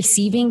giving and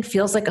receiving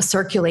feels like a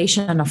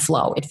circulation and a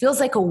flow. It feels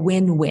like a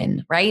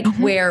win-win, right?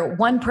 Where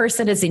one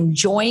person is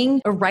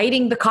enjoying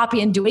writing the copy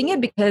and doing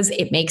it because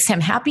it makes him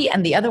happy.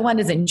 And the other one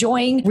is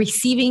enjoying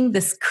receiving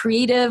this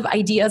creative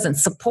ideas and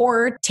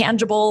support,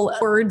 tangible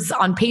words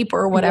on paper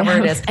or whatever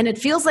it is. And it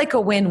feels like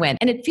a win-win.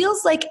 And it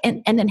feels like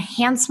an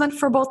enhancement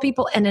for both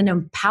people and an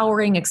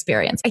empowering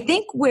experience. I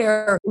think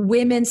where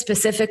women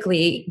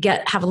specifically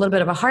have a little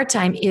bit of a hard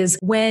time is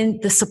when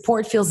the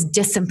support feels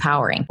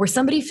disempowering, where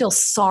somebody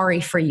feels sorry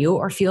for you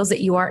or feels that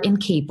you are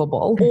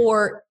incapable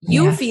or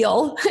you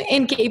feel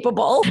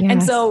incapable.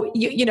 And so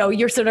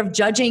you're sort of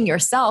judging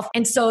yourself.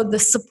 And so the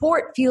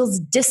support feels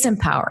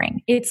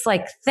disempowering. It's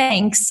like,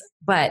 thanks,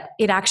 but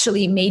it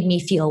actually made me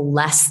feel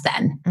less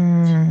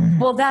than.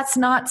 Well, that's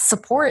not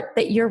support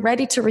that you're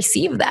ready to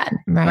receive then,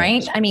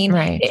 right? I mean,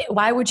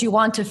 why would you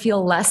want to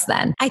feel less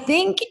than? I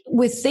think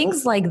with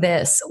things like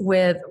this,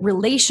 with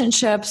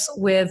relationships,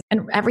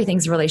 and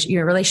everything's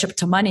your relationship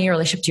to money, your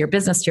relationship to your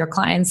business, to your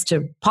clients,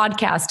 to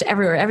podcasts, to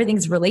everywhere,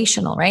 everything's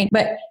relational, right?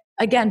 But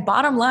again,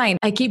 bottom line,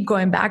 I keep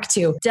going back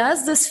to,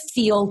 does this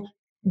feel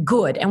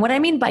good? And what I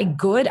mean by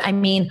good, I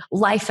mean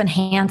life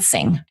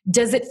enhancing.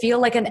 Does it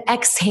feel like an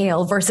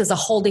exhale versus a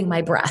holding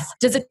my breath?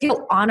 Does it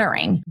feel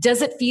honoring?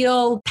 Does it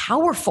feel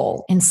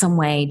powerful in some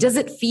way? Does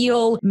it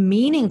feel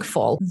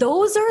meaningful?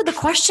 Those are the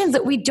questions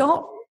that we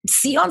don't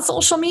see on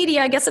social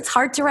media. I guess it's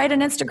hard to write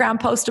an Instagram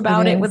post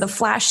about it with a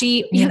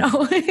flashy,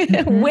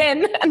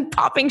 win and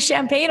popping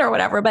champagne or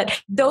whatever.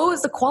 But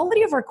the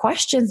quality of our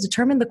questions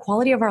determine the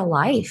quality of our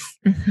life.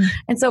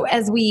 And so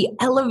as we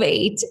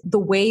elevate the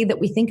way that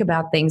we think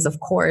about things, of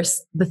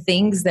course, the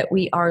things that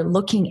we are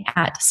looking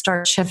at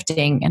start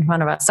shifting in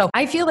front of us. So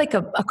I feel like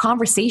a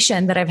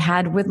conversation that I've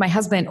had with my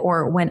husband,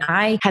 or when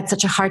I had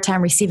such a hard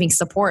time receiving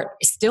support,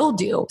 still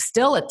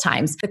at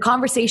times, the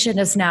conversation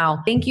is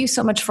now, thank you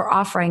so much for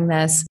offering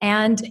this.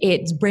 emotions and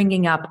it's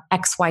bringing up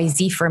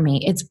XYZ for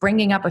me. It's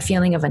bringing up a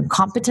feeling of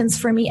incompetence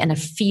for me and a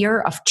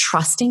fear of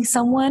trusting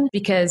someone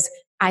because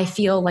I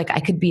feel like I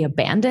could be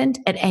abandoned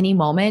at any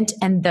moment.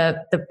 And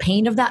the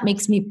pain of that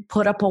makes me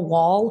put up a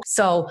wall.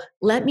 So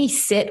let me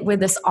sit with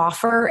this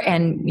offer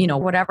and,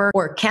 whatever,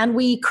 or can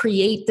we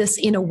create this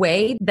in a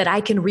way that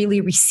I can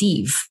really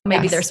receive?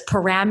 Maybe there's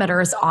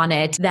parameters on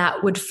it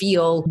that would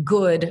feel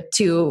good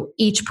to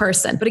each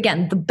person. But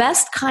again, the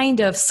best kind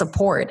of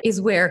support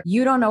is where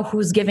you don't know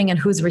who's giving and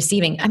who's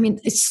receiving. I mean,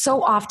 it's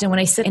so often when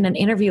I sit in an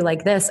interview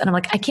like this and I'm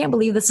like, I can't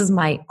believe this is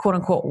my quote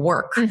unquote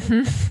work.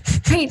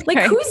 Right? Like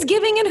who's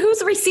giving and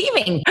who's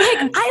receiving?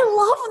 Like,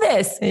 I love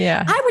this.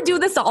 Yeah. I would do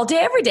this all day,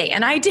 every day.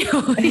 And I do,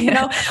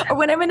 or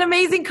when I'm in an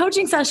amazing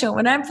coaching session,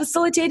 when I'm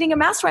facilitating a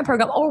mastermind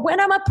program, or when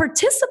I'm a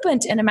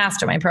participant in a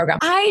mastermind program,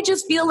 I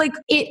just feel like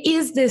it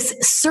is this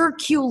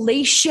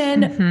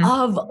circulation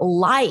of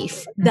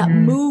life that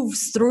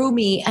moves through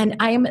me. And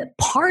I am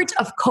part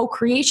of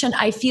co-creation.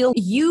 I feel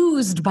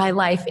used by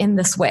life in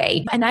this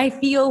way. And I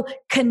feel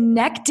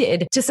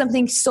connected to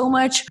something so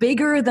much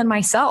bigger than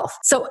myself.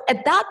 So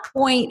at that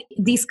point,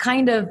 these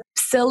kind of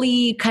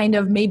silly, kind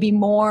of maybe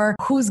more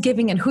who's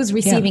giving and who's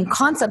receiving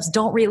concepts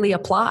don't really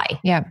apply.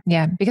 Yeah.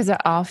 Yeah. Because it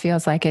all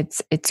feels like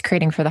it's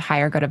creating for the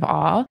higher good of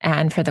all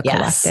and for the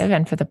collective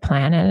and for the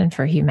planet and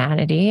for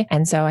humanity.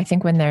 And so I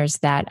think when there's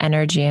that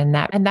energy and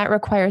that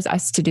requires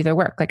us to do the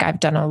work. Like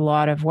I've done a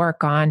lot of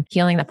work on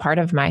healing the part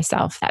of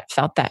myself that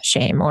felt that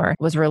shame or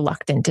was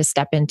reluctant to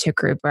step into a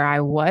group where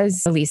I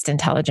was the least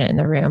intelligent in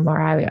the room, or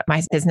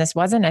my business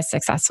wasn't as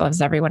successful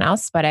as everyone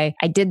else, but I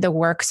did the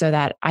work so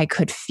that I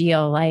could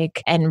feel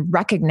like and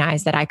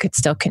recognize that I could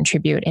still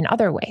contribute in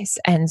other ways.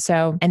 And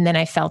then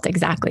I felt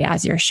exactly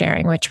as you're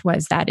sharing, which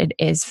was that it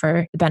is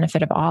for the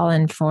benefit of all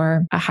and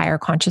for a higher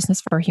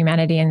consciousness for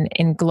humanity and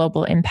in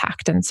global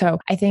impact. And so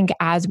I think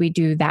as we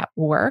do that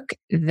work,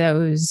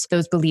 those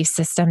belief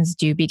systems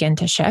do begin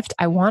to shift.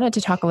 I wanted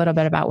to talk a little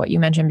bit about what you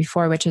mentioned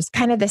before, which is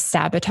kind of the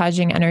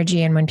sabotaging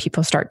energy and when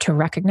people start to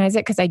recognize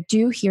it, because I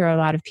do hear a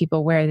lot of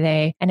people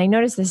and I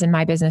notice this in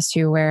my business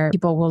too, where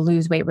people will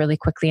lose weight really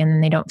quickly and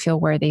then they don't feel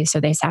worthy, so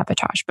they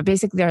sabotage. But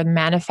basically they're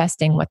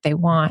manifesting what they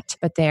want,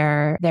 but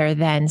they're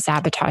then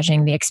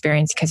sabotaging the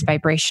experience because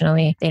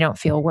vibrationally they don't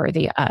feel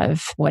worthy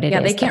of what it is.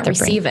 Yeah, they can't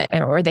receive it.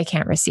 Or they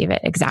can't receive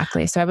it.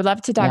 Exactly. So I would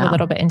love to dive a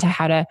little bit into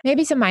how to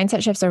maybe some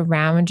mindset shifts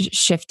around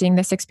shifting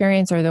this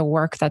experience or the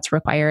work that's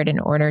required in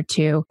order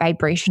to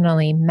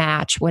vibrationally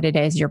match what it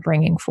is you're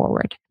bringing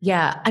forward.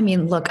 Yeah. I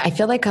mean, look, I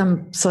feel like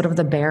I'm sort of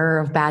the bearer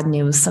of bad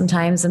news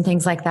sometimes and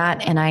things like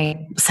that. And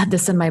I said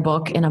this in my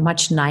book in a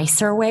much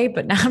nicer way,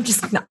 but now I'm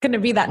just not going to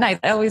be that nice.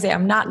 I always say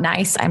I'm not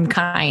nice, I'm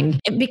kind,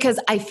 because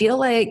I feel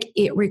like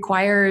it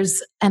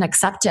requires an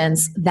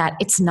acceptance that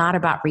it's not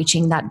about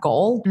reaching that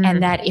goal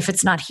and that if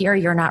it's not here,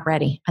 you're not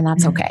ready. And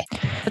that's okay.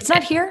 If it's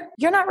not here,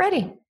 you're not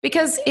ready.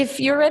 Because if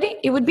you're ready,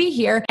 it would be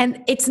here.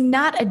 And it's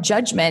not a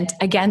judgment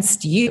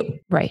against you.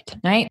 Right.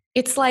 Right.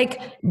 It's like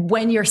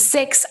when you're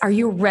 6, are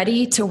you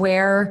ready to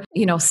wear,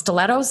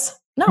 stilettos?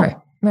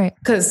 No. Right.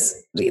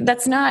 Because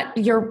that's not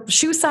your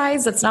shoe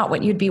size. That's not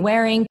what you'd be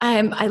wearing.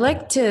 I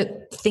like to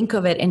think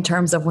of it in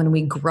terms of when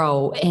we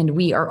grow and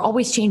we are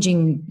always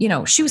changing,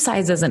 shoe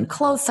sizes and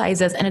clothes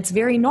sizes. And it's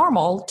very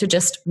normal to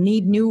just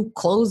need new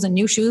clothes and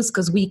new shoes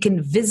because we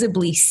can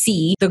visibly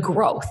see the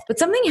growth. But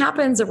something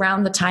happens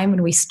around the time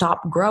when we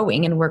stop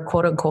growing and we're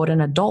quote unquote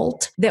an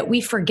adult that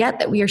we forget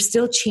that we are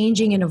still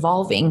changing and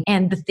evolving.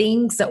 And the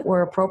things that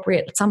were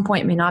appropriate at some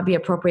point may not be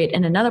appropriate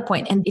in another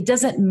point. And it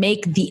doesn't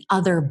make the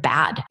other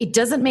bad. It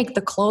doesn't make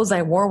the clothes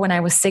I wore when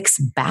I was 6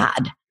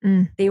 bad.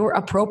 They were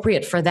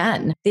appropriate for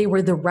then. They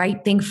were the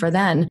right thing for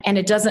then. And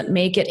it doesn't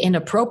make it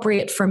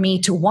inappropriate for me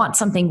to want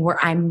something where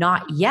I'm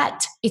not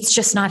yet. It's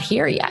just not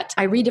here yet.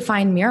 I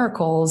redefine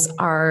miracles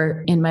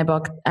are in my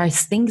book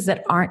as things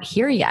that aren't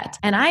here yet.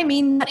 And I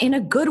mean that in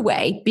a good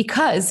way,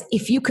 because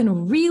if you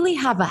can really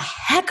have a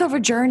heck of a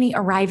journey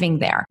arriving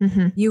there,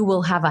 you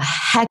will have a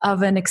heck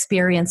of an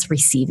experience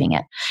receiving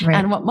it. Right.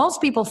 And what most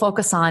people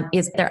focus on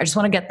is there. I just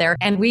want to get there.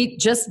 And we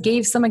just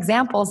gave some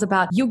examples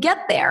about you get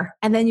there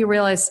and then you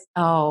realize,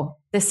 oh,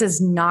 this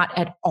is not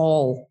at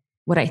all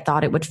what I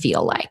thought it would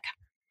feel like.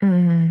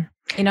 In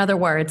other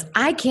words,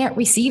 I can't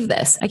receive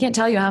this. I can't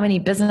tell you how many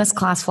business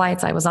class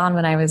flights I was on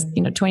when I was,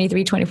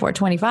 23, 24,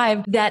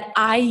 25, that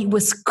I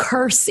was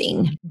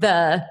cursing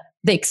the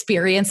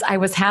experience I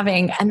was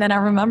having. And then I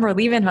remember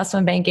leaving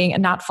investment banking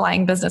and not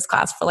flying business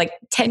class for like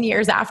 10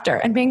 years after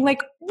and being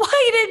like,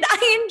 why didn't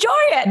I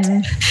enjoy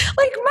it?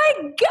 Like, my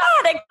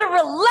God, I could have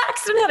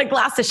relaxed and had a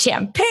glass of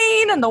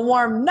champagne and the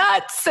warm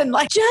nuts and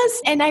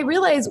and I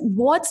realized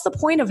what's the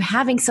point of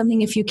having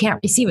something if you can't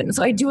receive it? And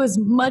so I do as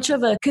much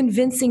of a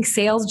convincing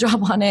sales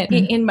job on it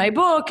in my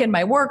book and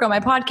my work on my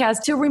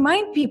podcast to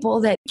remind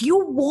people that you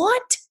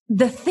want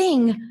the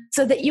thing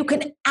so that you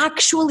can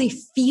actually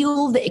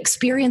feel the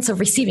experience of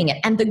receiving it.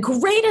 And the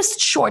greatest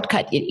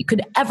shortcut you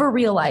could ever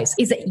realize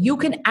is that you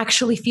can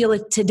actually feel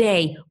it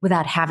today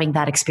without having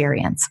that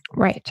experience.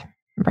 Right.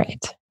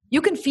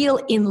 You can feel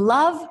in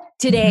love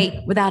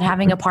today without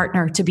having a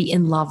partner to be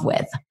in love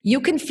with. You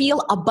can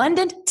feel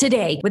abundant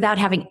today without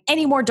having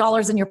any more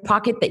dollars in your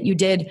pocket that you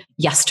did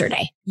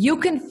yesterday. You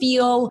can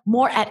feel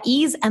more at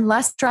ease and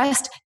less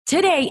stressed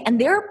today. And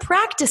there are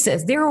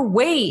practices, there are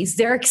ways,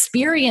 there are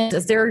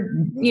experiences, there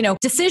are,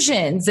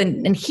 decisions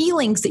and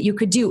healings that you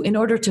could do in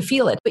order to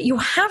feel it. But you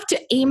have to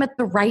aim at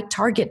the right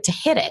target to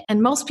hit it.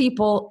 And most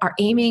people are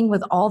aiming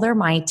with all their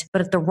might,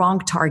 but at the wrong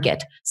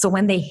target. So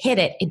when they hit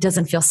it, it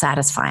doesn't feel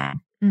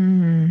satisfying.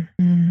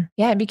 Mm-hmm.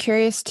 Yeah, I'd be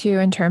curious too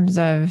in terms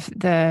of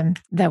the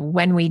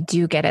when we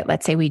do get it,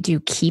 let's say we do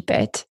keep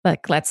it,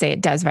 like let's say it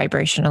does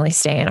vibrationally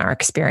stay in our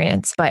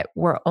experience, but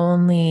we're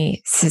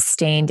only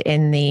sustained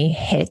in the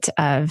hit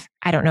of,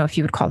 I don't know if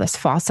you would call this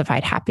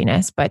falsified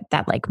happiness, but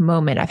that like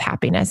moment of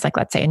happiness, like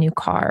let's say a new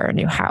car or a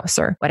new house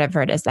or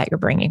whatever it is that you're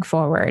bringing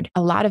forward.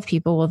 A lot of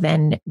people will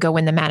then go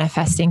in the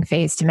manifesting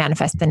phase to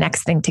manifest the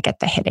next thing to get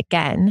the hit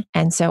again.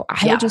 And so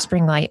I would just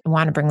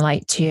want to bring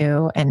light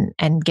to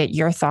and get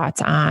your thoughts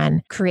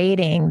on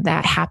creating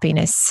that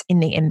happiness in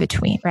the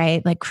in-between,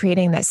 right? Like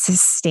creating that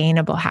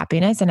sustainable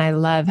happiness. And I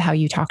love how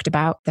you talked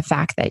about the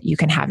fact that you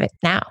can have it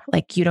now.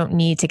 Like you don't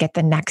need to get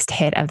the next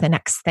hit of the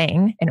next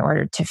thing in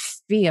order to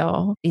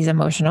feel these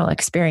emotional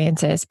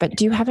experiences. But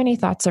do you have any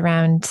thoughts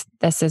around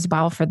this as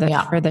well for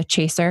the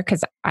chaser?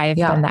 Because I've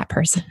been that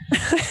person.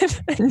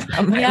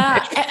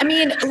 I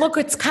mean, look,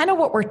 it's kind of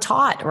what we're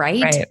taught,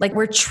 right? Like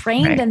we're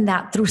trained in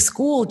that through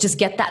school. Just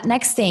get that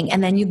next thing.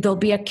 And then there'll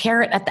be a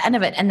carrot at the end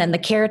of it. And then the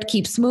carrot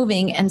keeps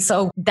moving. And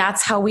so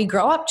that's how we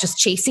grow up, just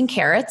chasing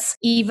carrots,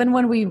 even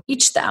when we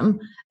reach them.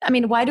 I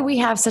mean, why do we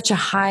have such a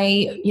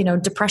high,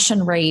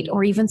 depression rate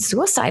or even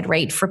suicide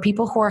rate for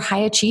people who are high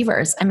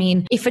achievers? I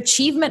mean, if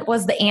achievement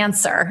was the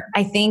answer,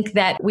 I think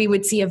that we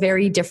would see a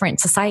very different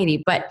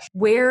society. But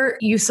where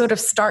you sort of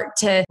start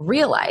to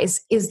realize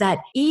is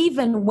that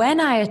even when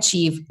I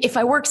achieve, if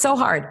I work so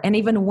hard and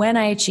even when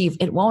I achieve,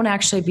 it won't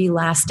actually be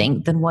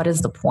lasting, then what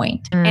is the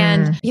point?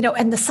 And,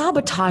 and the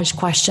sabotage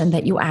question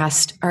that you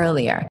asked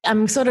earlier,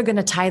 I'm sort of going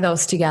to tie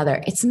those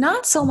together. It's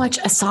not so much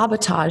a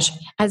sabotage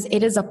as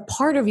it is a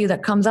part of you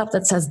that comes up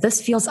that says,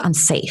 this feels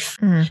unsafe.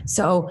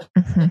 So,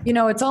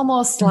 it's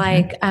almost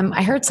like,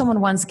 I heard someone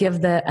once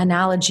give the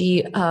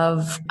analogy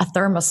of a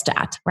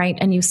thermostat, right?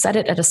 And you set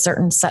it at a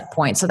certain set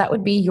point. So that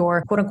would be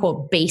your quote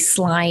unquote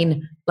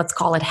baseline, let's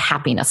call it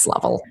happiness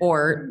level,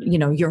 or,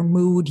 your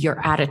mood,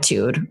 your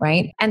attitude,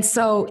 right? And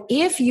so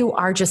if you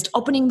are just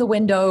opening the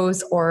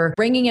windows or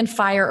bringing in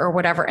fire or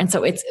whatever, and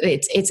so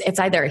it's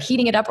either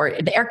heating it up or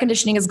the air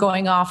conditioning is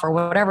going off or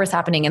whatever is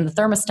happening, and the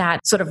thermostat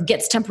sort of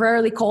gets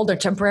temporarily cold or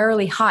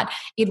temporarily hot,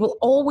 it will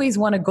always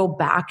want to go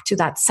back to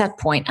that set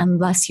point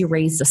unless you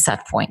raise the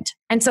set point.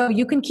 And so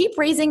you can keep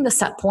raising the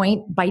set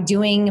point by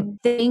doing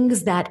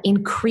things that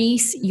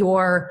increase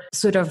your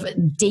sort of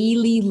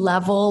daily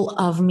level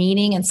of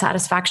meaning and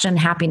satisfaction and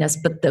happiness.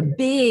 But the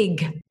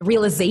big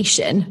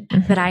realization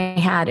that I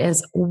had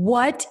is,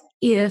 what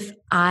if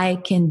I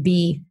can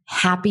be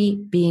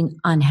happy being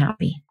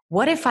unhappy?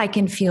 What if I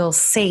can feel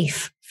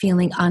safe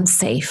feeling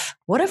unsafe?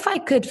 What if I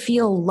could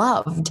feel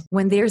loved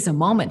when there's a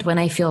moment when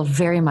I feel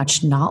very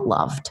much not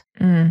loved?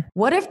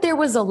 What if there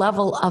was a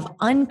level of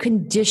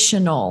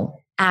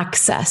unconditional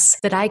access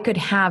that I could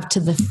have to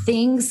the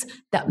things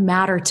that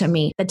matter to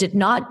me, that did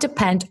not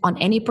depend on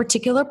any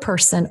particular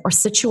person or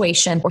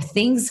situation or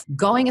things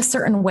going a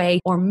certain way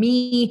or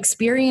me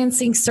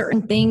experiencing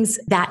certain things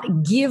that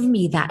give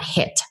me that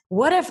hit?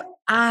 What if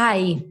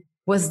I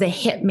was the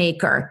hit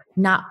maker,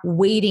 not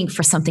waiting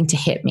for something to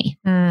hit me?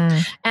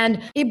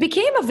 And it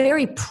became a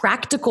very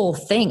practical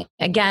thing.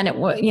 Again,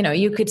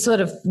 you could sort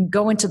of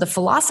go into the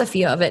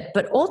philosophy of it,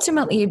 but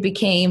ultimately it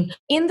became,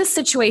 in the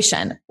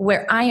situation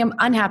where I am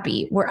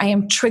unhappy, where I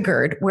am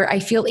triggered, where I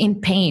feel in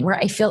pain, where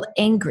I feel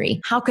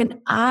angry, how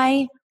can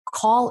I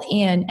call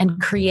in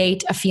and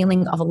create a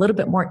feeling of a little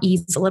bit more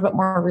ease, a little bit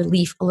more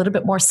relief, a little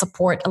bit more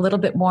support, a little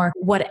bit more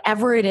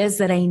whatever it is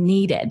that I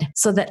needed,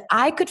 so that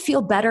I could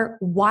feel better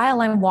while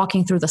I'm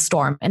walking through the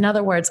storm. In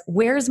other words,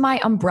 where's my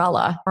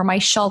umbrella or my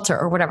shelter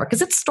or whatever?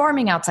 Because it's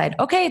storming outside.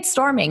 Okay, it's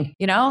storming,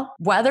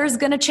 weather's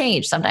going to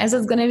change. Sometimes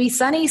it's going to be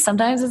sunny.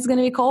 Sometimes it's going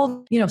to be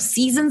cold.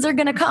 Seasons are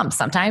going to come.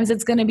 Sometimes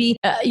it's going to be,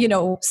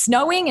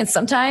 snowing, and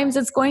sometimes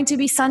it's going to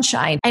be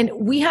sunshine. And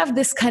we have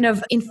this kind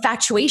of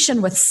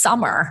infatuation with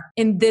summer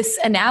in this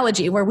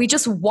analogy where we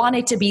just want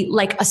it to be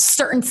like a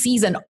certain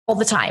season all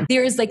the time.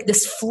 There is like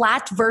this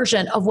flat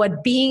version of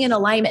what being in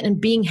alignment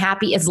and being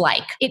happy is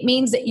like. It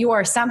means that you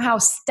are somehow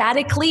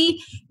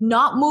statically,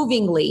 not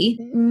movingly,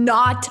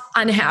 not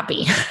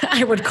unhappy,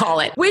 I would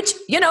call it, which,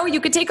 you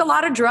could take a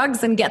lot of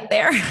drugs and get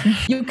there.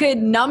 You could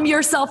numb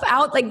yourself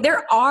out. Like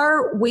there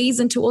are ways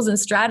and tools and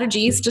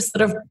strategies to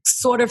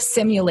sort of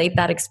simulate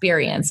that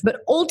experience.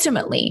 But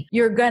ultimately,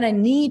 you're going to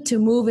need to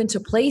move into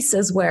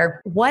places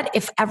where, what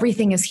if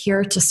everything is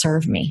here to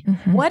serve me?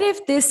 What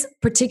if this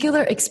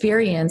particular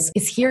experience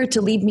is here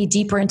to lead me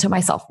deeper into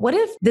myself? What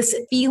if this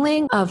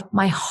feeling of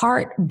my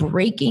heart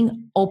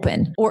breaking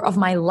open, or of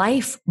my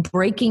life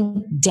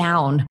breaking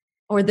down,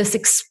 or this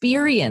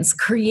experience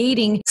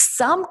creating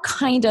some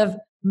kind of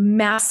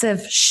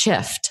massive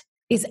shift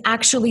is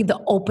actually the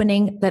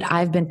opening that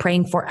I've been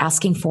praying for,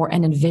 asking for,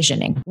 and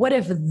envisioning? What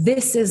if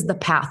this is the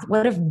path?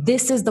 What if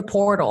this is the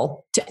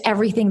portal to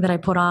everything that I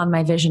put on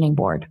my visioning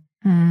board?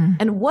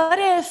 And what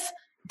if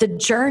the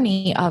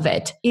journey of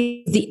it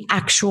is the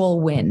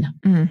actual win?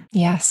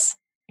 Yes.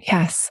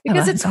 Yes.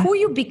 Because it's who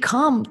you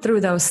become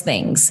through those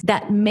things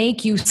that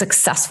make you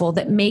successful,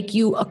 that make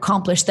you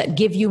accomplish, that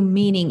give you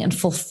meaning and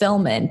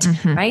fulfillment,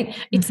 right?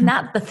 It's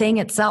not the thing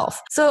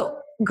itself. So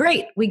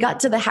great. We got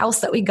to the house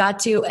that we got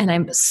to, and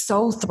I'm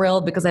so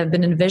thrilled because I've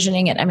been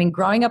envisioning it. I mean,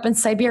 growing up in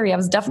Siberia, I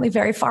was definitely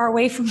very far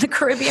away from the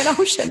Caribbean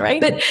Ocean,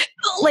 right? But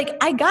like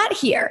I got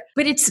here,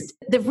 but it's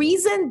the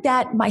reason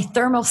that my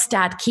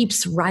thermostat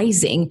keeps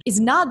rising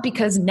is not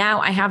because now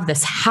I have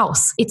this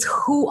house. It's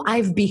who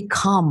I've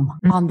become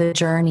on the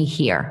journey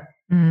here.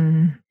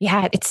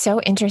 Yeah, it's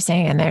so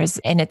interesting. And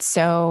it's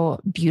so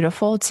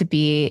beautiful to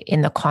be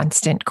in the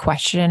constant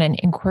question and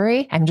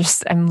inquiry.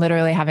 I'm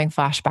literally having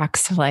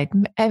flashbacks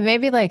to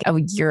maybe like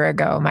a year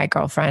ago, my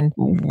girlfriend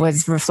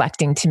was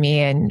reflecting to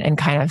me and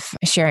kind of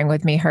sharing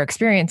with me her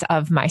experience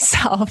of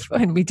myself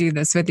when we do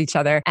this with each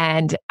other.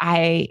 And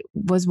I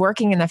was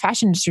working in the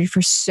fashion industry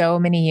for so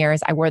many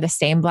years. I wore the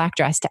same black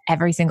dress to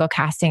every single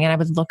casting. And I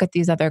would look at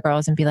these other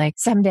girls and be like,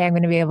 someday I'm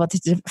going to be able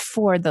to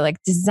afford the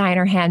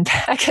designer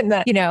handbag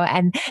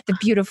and and the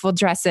beautiful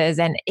dresses.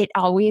 And it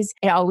always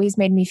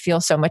made me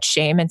feel so much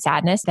shame and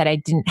sadness that I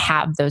didn't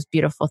have those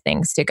beautiful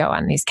things to go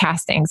on these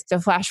castings. So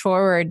flash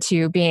forward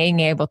to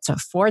being able to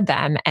afford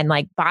them and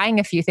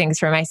buying a few things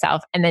for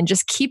myself and then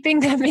just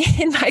keeping them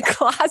in my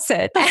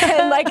closet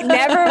and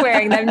never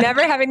wearing them,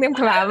 never having them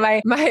come out.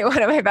 My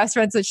one of my best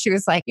friends, she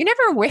was like, you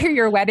never wear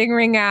your wedding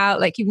ring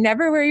out. You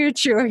never wear your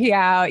jewelry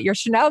out, your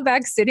Chanel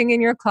bag sitting in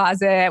your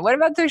closet. What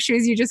about those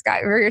shoes you just got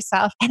for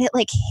yourself? And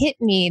it hit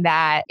me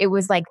that it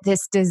was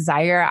this desire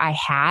I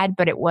had,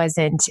 but it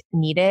wasn't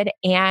needed.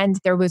 And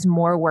there was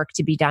more work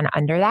to be done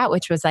under that,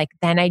 which was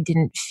then I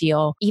didn't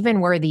feel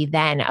even worthy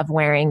then of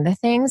wearing the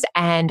things.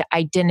 And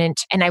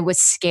I was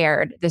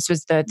scared. This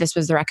was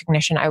the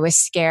recognition. I was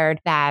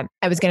scared that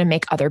I was going to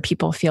make other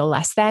people feel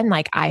less than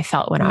I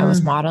felt when I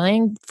was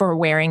modeling for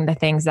wearing the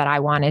things that I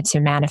wanted to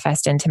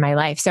manifest into my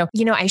life. So,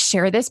 I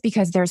share this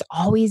because there's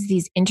always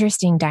these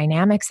interesting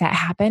dynamics that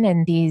happen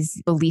and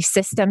these belief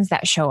systems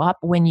that show up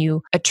when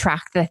you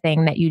attract the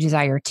thing that you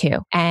desire to.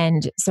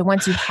 And so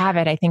once you have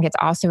it, I think it's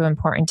also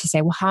important to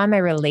say, well, how am I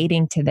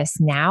relating to this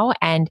now?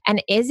 And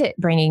is it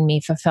bringing me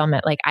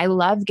fulfillment? I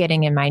love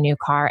getting in my new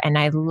car and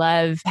I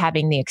love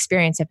having the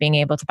experience of being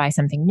able to buy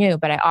something new,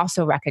 but I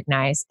also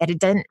recognize that it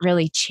doesn't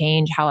really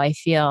change how I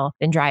feel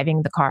than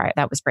driving the car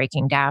that was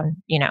breaking down,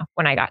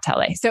 when I got to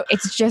LA. So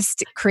it's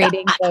just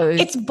creating those.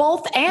 It's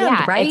both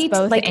and, right? It's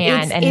both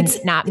and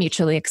it's not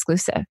mutually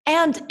exclusive.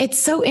 And it's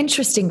so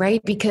interesting,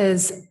 right?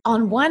 Because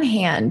on one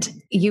hand,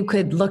 you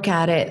could look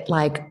at it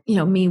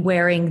me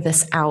wearing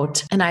this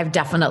out. And I've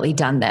definitely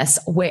done this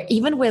where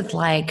even with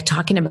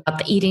talking about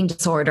the eating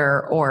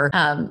disorder or,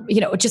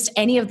 just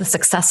any of the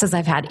successes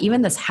I've had,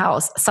 even this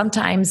house,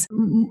 sometimes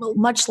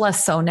much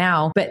less so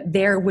now, but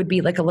there would be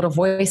a little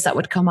voice that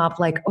would come up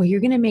oh, you're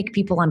going to make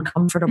people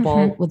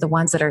uncomfortable with the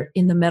ones that are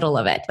in the middle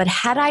of it. But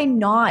had I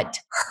not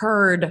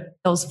heard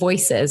those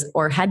voices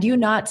or had you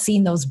not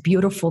seen those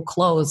beautiful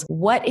clothes,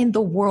 what in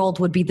the world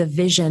would be the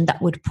vision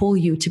that would pull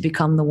you to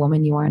become the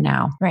woman you are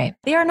now? Right.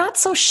 They are not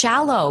so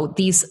shallow,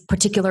 these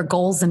particular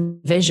goals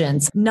and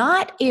visions,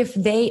 not if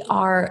they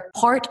are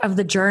part of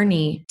the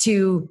journey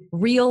to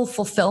real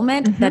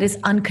fulfillment that is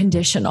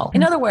unconditional.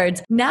 In other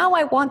words, now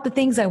I want the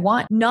things I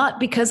want, not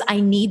because I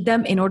need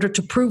them in order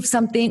to prove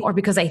something or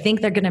because I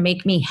think they're going to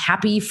make me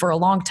happy for a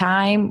long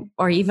time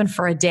or even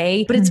for a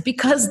day, but it's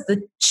because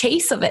the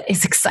chase of it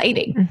is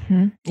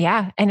exciting.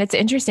 Yeah. And it's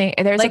interesting.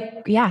 There's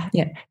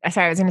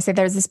Sorry, I was going to say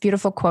there's this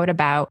beautiful quote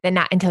about that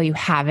not until you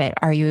have it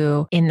are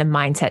you in the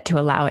mindset to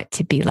allow it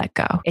to be let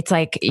go. It's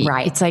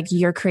it's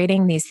you're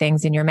creating these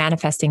things and you're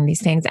manifesting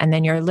these things. And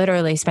then you're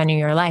literally spending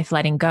your life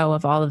letting go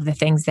of all of the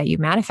things that you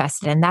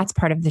manifested. And that's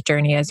part of the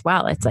journey as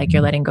well. It's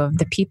you're letting go of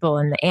the people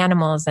and the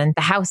animals and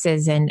the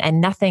houses and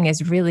nothing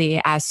is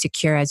really as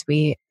secure as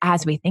we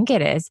think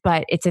it is,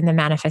 but it's in the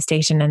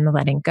manifestation and the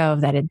letting go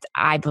that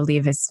I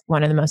believe is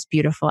one of the most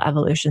beautiful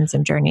evolutions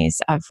and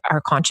journeys of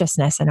our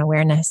consciousness and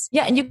awareness.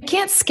 Yeah. And you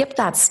can't skip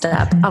that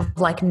step of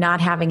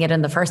not having it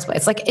in the first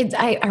place.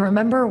 I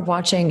remember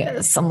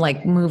watching some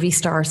movie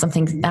star or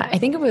something. I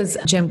think it was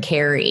Jim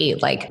Carrey,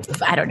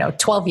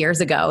 12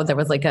 years ago, there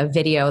was a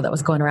video that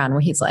was going around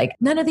where he's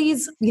none of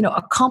these,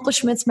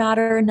 accomplishments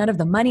matter. None of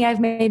the money I've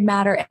made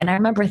matter. And I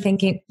remember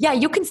thinking, yeah,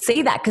 you can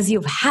say that because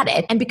you've had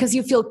it and because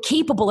you feel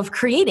capable of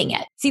creating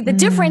it. See, the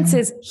difference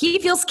is he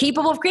feels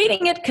capable of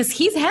creating it because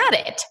he's had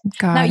it.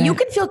 You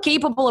can feel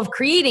capable of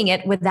creating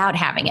it without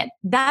having it.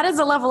 That is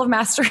a level of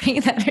mastery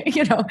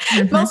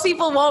that, most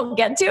people won't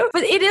get to,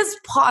 but it is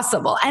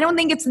possible. I don't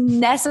think it's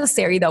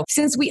necessary though.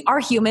 Since we are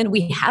human,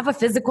 we have a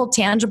physical,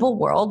 tangible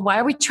world. Why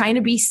are we trying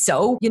to be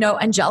so,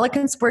 angelic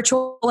and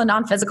spiritual and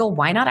non-physical?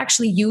 Why not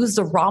actually use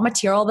the raw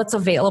material that's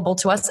available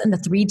to us in the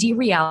 3D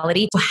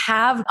reality to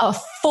have a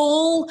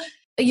full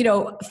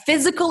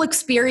physical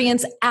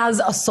experience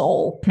as a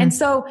soul. And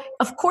so,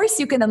 of course,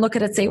 you can then look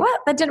at it and say, well,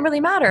 that didn't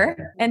really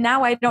matter. And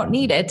now I don't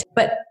need it.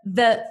 But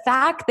the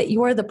fact that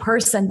you're the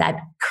person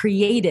that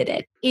created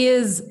it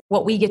is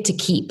what we get to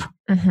keep.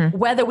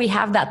 Whether we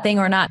have that thing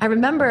or not. I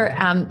remember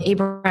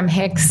Abraham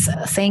Hicks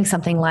saying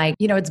something like,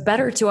 it's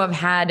better to have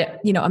had,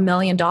 $1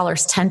 million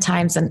 10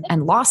 times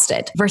and lost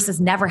it versus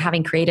never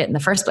having created it in the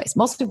first place.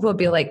 Most people would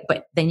be like,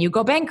 but then you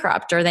go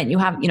bankrupt or then you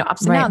have,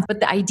 ups and downs. But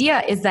the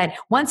idea is that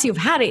once you've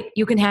had it,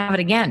 you can have it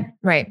again.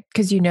 Right.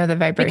 Because the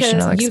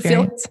vibrational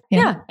experience.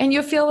 And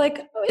you feel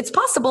like it's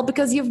possible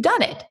because you've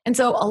done it. And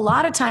so a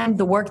lot of time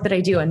the work that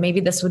I do, and maybe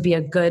this would be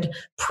a good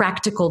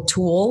practical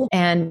tool,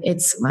 and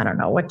it's, I don't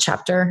know what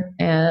chapter,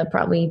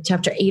 probably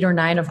chapter 8 or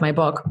 9 of my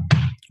book,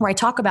 where I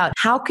talk about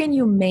how can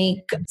you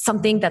make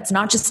something that's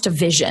not just a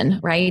vision,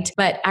 right?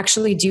 But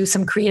actually do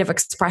some creative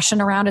expression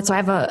around it. So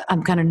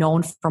I'm kind of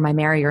known for my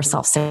Marry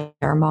Yourself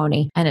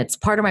ceremony, and it's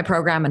part of my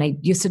program. And I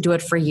used to do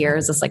it for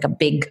years. It's like a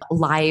big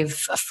live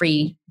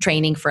free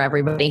training for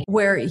everybody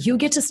where you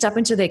get to step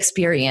into the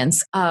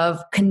experience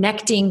of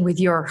connecting with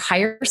your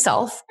higher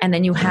self. And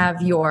then you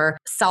have your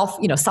self,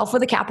 self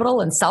with a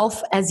capital and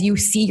self as you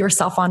see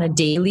yourself on a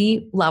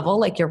daily level,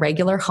 like your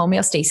regular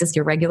homeostasis,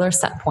 your regular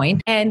set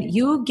point. And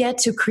you get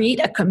to create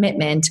a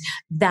commitment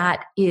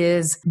that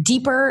is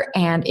deeper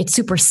and it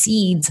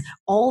supersedes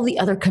all the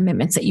other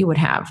commitments that you would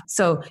have.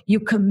 So you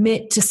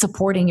commit to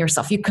supporting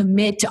yourself. You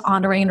commit to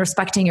honoring and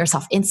respecting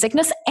yourself in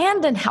sickness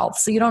and in health.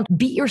 So you don't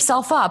beat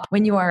yourself up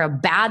when you are a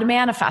bad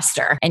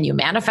manifester and you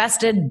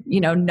manifested,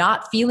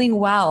 not feeling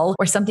well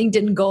or something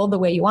didn't go the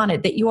way you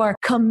wanted, that you are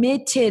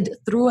committed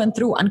through and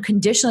through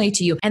unconditionally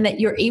to you, and that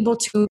you're able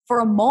to, for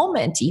a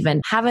moment,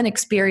 even have an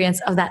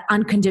experience of that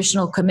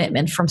unconditional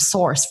commitment from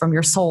source, from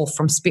your soul,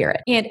 from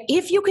spirit. And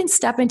if you can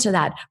step into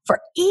that for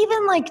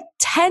even like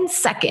 10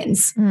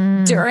 seconds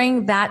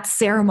during that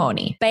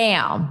ceremony,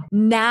 bam,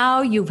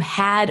 now you've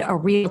had a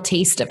real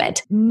taste of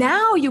it.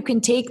 Now you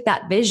can take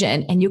that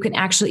vision and you can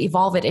actually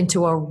evolve it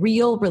into a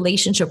real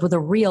relationship with a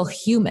real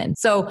human.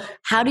 So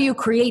how do you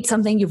create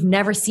something you've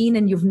never seen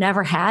and you've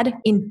never had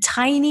in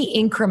tiny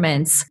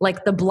increments,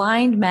 like the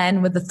blind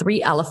men with the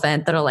 3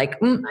 elephant that are like,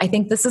 I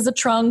think this is a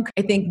trunk.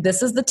 I think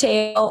this is the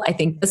tail. I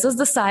think this is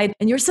the side.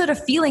 And you're sort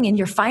of feeling and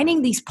you're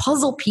finding these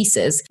puzzle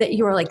pieces that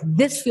you're like,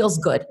 this feels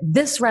good.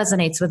 This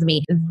resonates with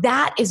me.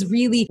 That is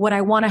really what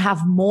I want to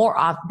have more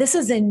of. This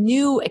is a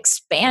new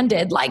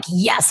expanded, like,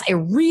 yes, I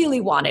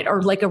really want it,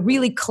 or like a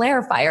really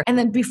clarifier. And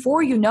then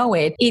before you know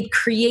it, it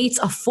creates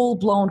a full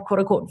blown quote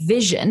unquote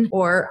vision,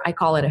 or I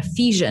call it a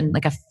fusion,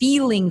 like a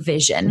feeling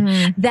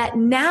vision that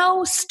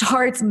now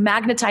starts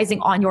magnetizing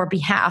on your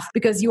behalf,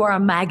 because you are a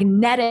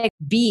magnetic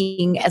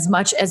being as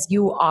much as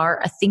you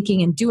are a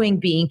thinking and doing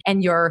being,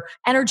 and your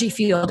energy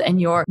field and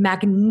your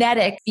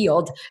magnetic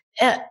field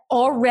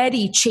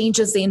already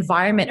changes the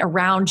environment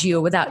around you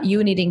without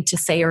you needing to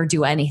say or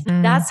do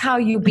anything. That's how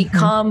you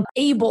become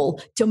able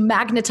to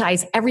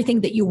magnetize everything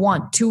that you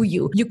want to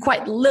you. You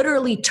quite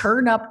literally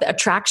turn up the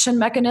attraction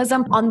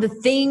mechanism on the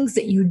things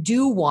that you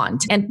do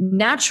want, and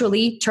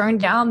naturally turn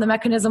down the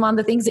mechanism on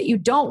the things that you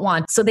don't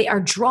want. So they are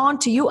drawn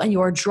to you and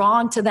you are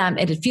drawn to them,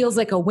 and it feels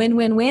like a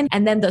win-win-win.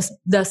 And then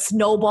the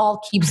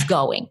snowball keeps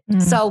going.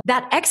 So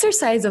that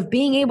exercise of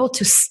being able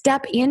to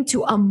step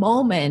into a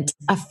moment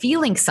of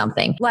feeling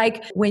something, like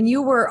when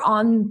you were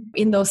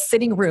in those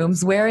sitting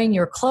rooms wearing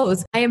your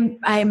clothes,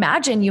 I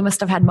imagine you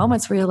must have had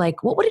moments where you're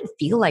like, what would it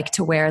feel like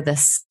to wear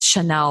this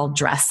Chanel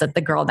dress that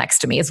the girl next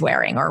to me is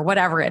wearing, or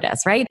whatever it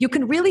is, right? You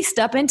can really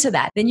step into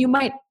that. Then you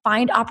might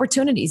find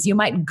opportunities. You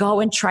might go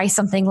and try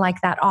something like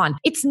that on.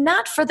 It's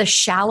not for the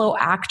shallow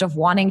act of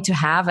wanting to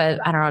have a,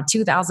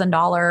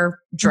 $2,000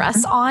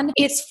 dress on.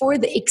 It's for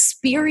the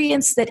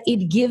experience that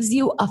it gives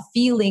you, a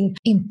feeling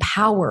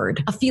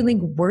empowered, a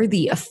feeling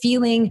worthy, a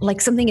feeling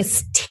like something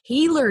is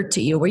tailored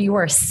to you, where you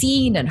are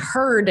seen and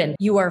heard and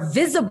you are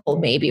visible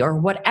maybe, or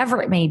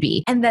whatever it may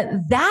be. And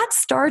that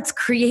starts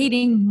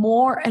creating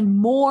more and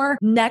more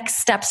next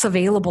steps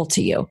available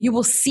to you. You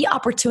will see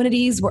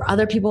opportunities where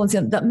other people,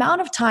 the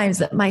amount of times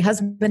that my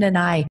husband and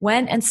I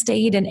went and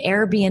stayed in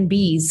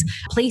Airbnbs,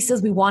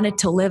 places we wanted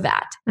to live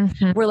at.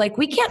 We're like,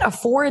 we can't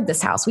afford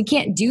this house. We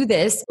can't do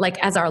this like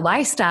as our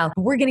lifestyle.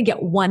 We're going to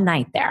get one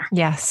night there.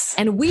 Yes.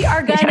 And we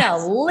are going to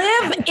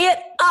live it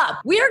up.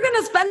 We are going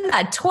to spend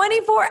that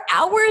 24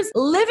 hours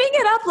living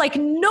it up like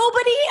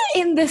nobody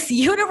in this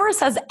universe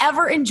has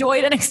ever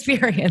enjoyed an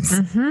experience.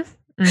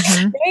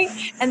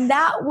 Right? And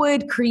that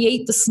would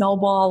create the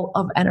snowball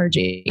of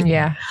energy.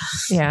 Yeah.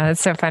 It's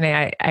so funny.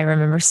 I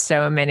remember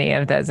so many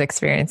of those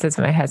experiences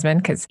with my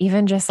husband, because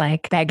even just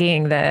like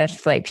begging the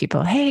flight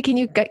people, hey, can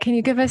you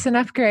give us an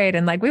upgrade?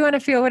 And like, we want to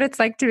feel what it's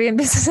like to be in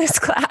business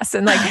class.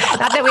 And like,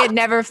 not that we had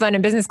never flown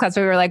in business class,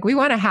 but we were like, we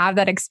want to have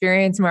that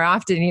experience more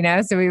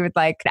often, So we would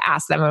like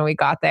ask them when we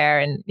got there,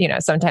 and,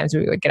 sometimes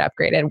we would get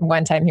upgraded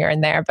one time here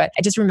and there. But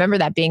I just remember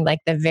that being like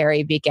the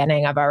very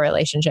beginning of our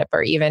relationship.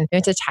 Or even we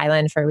went to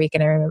Thailand for a week,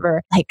 and I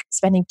remember like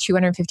spending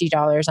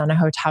 $250 on a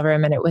hotel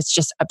room, and it was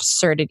just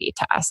absurdity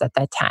to us at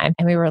that time.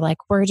 And we were like,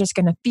 we're just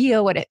going to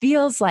feel what it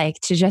feels like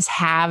to just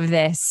have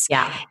this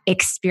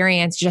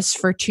experience just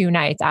for 2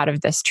 nights out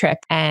of this trip.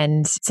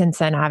 And since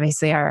then,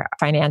 obviously our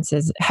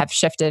finances have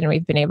shifted and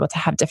we've been able to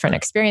have different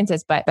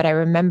experiences. But I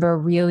remember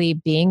really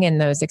being in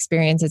those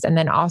experiences. And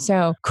then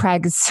also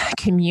Craig's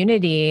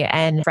community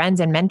and friends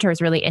and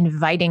mentors really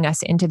inviting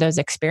us into those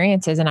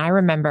experiences. And I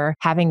remember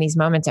having these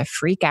moments of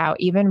freak out,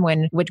 even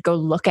when we'd go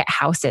look at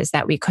houses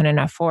that we couldn't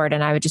afford.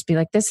 And I would just be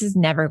like, this is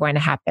never going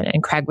to happen.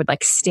 And Craig would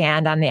like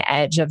stand on the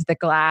edge of the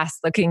glass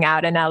looking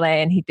out in LA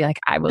and he'd be like,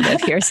 I will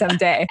live here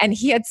someday. And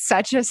he had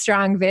such a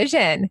strong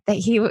vision that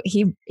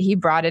he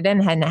brought it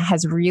in and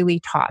has really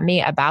taught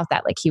me about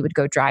that. Like he would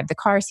go drive the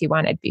cars he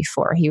wanted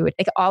before. He would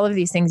like all of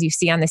these things you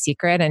see on The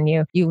Secret and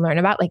you learn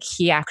about, like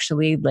he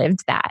actually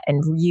lived that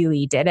and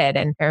really did it.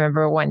 And I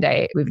remember one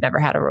day, we've never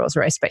had a Rolls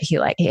Royce, but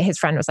his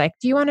friend was like,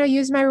 do you want to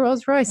use my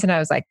Rolls Royce? And I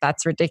was like,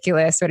 that's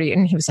ridiculous. What are you?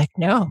 And he was like,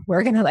 no,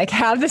 we're going to like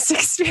have this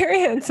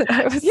experience. And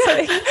I was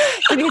like,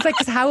 and he's like,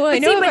 how will I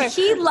know? But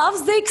he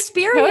loves the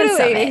experience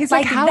of it. He's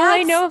like, how will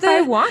I know if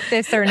I want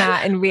this or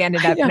not? And we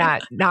ended up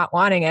not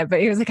wanting it,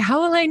 but he was like,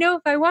 how will I know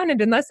if I want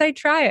it unless I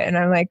try it? And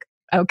I'm like,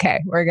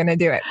 okay, we're going to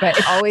do it. But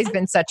it's always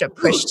been such a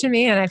push to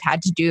me. And I've had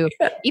to do,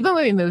 even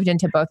when we moved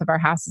into both of our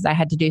houses, I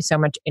had to do so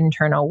much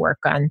internal work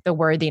on the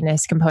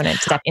worthiness component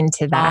to step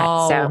into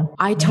that. So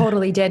I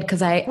totally did.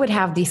 Cause I would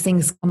have these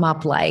things come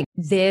up like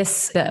the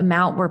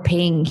amount we're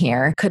paying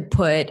here could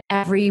put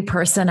every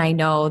person I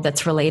know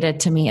that's related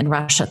to me in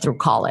Russia through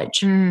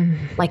college.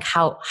 Like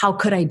how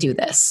could I do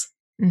this?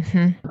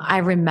 Mm-hmm. I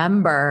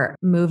remember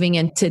moving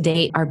in to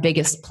date our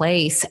biggest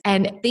place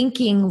and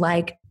thinking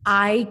like,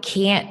 I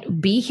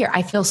can't be here.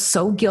 I feel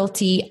so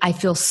guilty. I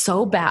feel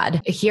so bad.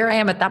 Here I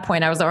am at that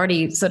point. I was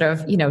already sort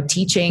of,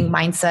 teaching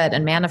mindset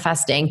and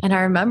manifesting. And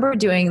I remember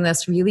doing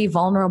this really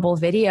vulnerable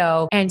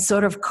video and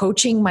sort of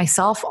coaching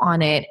myself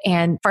on it.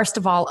 And first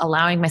of all,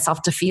 allowing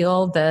myself to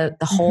feel the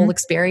whole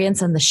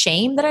experience and the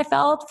shame that I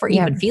felt for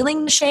even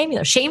feeling the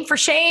shame, shame for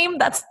shame,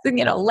 that's,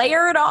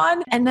 layered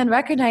on. And then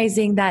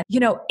recognizing that,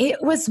 it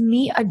was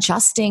me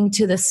adjusting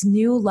to this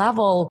new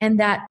level and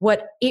that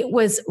what it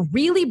was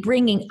really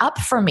bringing up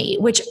for me,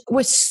 which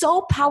was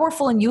so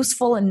powerful and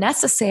useful and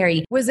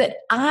necessary, was that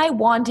I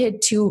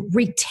wanted to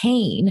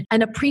retain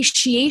an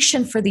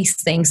appreciation for these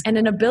things and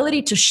an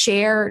ability to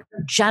share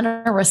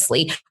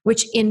generously,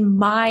 which in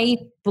my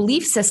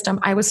belief system,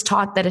 I was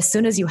taught that as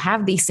soon as you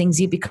have these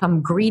things, you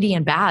become greedy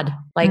and bad.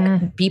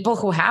 Like people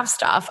who have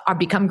stuff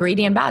become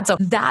greedy and bad. So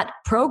that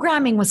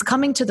programming was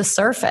coming to the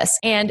surface.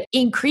 And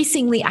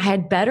increasingly, I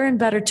had better and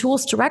better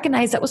tools to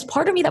recognize that was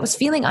part of me that was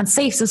feeling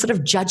unsafe. So instead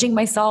of judging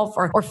myself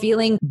or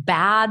feeling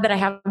bad that I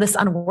have this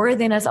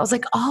unworthiness, I was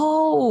like,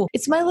 oh,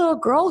 it's my little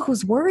girl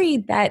who's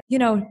worried that,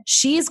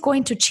 she's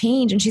going to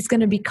change and she's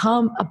going to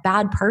become a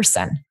bad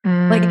person.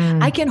 Like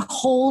I can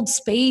hold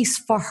space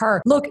for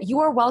her. Look, you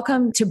are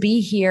welcome to be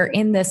here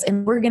in this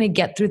and we're going to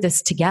get through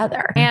this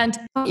together. And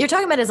what you're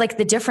talking about is like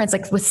the difference,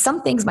 like with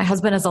some things, my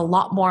husband is a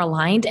lot more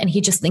aligned and he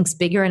just thinks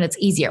bigger and it's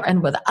easier.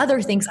 And with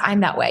other things,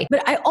 I'm that way.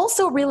 But I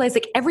also realize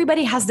like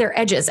everybody has their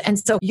edges. And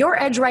so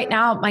your edge right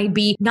now might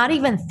be not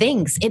even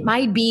things. It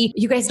might be,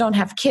 you guys don't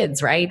have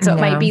kids, right? So it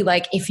might be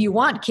like, if you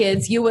want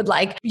kids, you would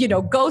like,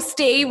 go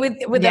stay with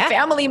a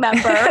family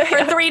member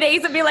for 3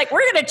 days and be like,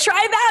 we're going to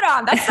try that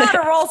on. That's not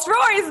a Rolls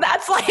Royce.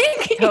 That's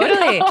like,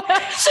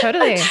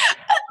 totally.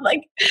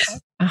 Like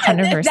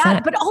 100%.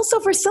 That, but also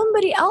for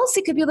somebody else,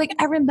 it could be like,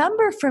 I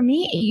remember for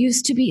me, it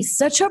used to be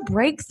such a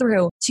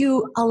breakthrough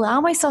to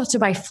allow myself to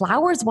buy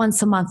flowers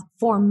once a month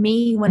for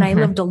me when I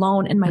lived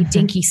alone in my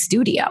dinky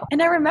studio.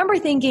 And I remember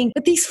thinking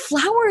that these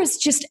flowers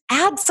just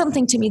add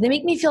something to me. They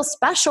make me feel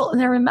special.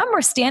 And I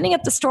remember standing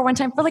at the store one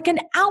time for like an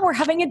hour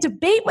having a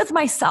debate with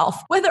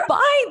myself whether to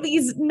buy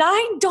these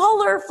 $9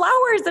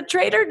 flowers at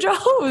Trader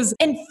Joe's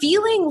and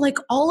feeling like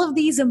all of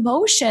these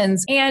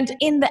emotions. And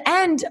in the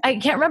end, I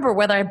can't remember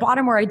whether I bought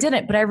them or I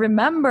didn't, but I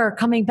remember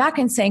coming back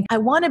and saying, I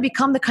want to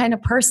become the kind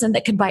of person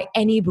that can buy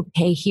any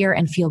bouquet here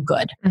and feel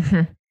good.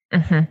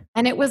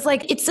 And it was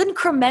like, it's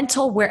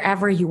incremental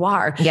wherever you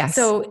are. Yes.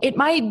 So it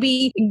might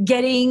be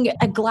getting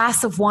a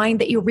glass of wine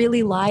that you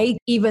really like,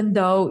 even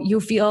though you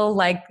feel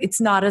like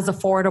it's not as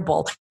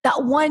affordable.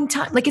 That one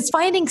time, like it's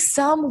finding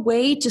some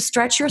way to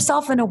stretch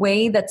yourself in a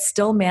way that's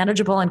still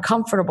manageable and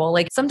comfortable.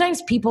 Like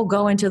sometimes people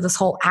go into this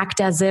whole act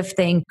as if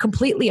thing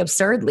completely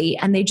absurdly,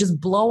 and they just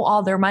blow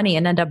all their money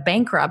and end up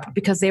bankrupt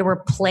because they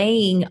were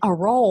playing a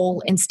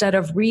role instead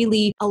of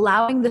really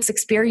allowing this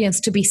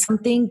experience to be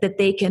something that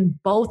they can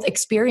both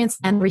experience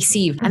and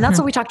receive. And that's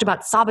what we talked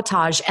about,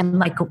 sabotage and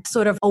like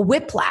sort of a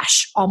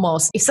whiplash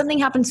almost. If something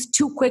happens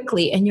too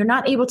quickly and you're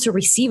not able to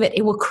receive it,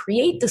 it will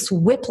create this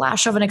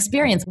whiplash of an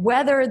experience,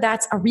 whether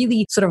that's a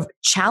really sort of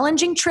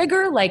challenging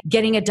trigger, like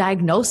getting a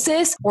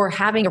diagnosis or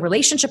having a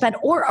relationship end,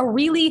 or a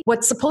really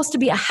what's supposed to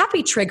be a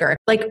happy trigger,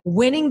 like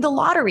winning the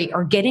lottery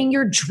or getting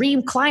your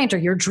dream client or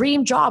your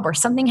dream job or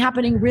something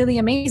happening really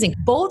amazing.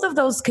 Both of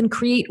those can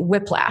create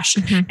whiplash.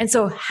 And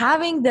so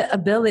having the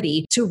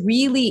ability to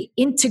really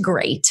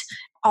integrate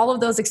all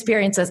of those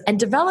experiences and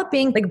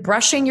developing, like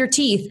brushing your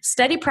teeth,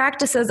 steady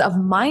practices of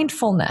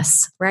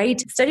mindfulness,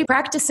 right? Steady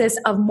practices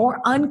of more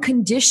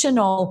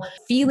unconditional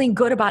feeling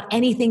good about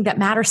anything that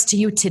matters to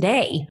you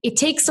today. It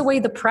takes away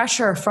the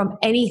pressure from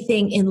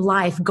anything in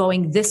life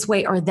going this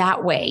way or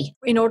that way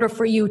in order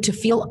for you to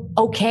feel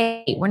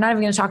okay. We're not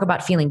even going to talk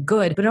about feeling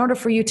good, but in order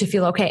for you to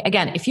feel okay,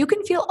 again, if you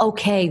can feel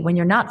okay when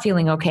you're not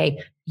feeling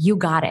okay, you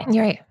got it.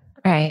 You're right.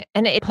 Right.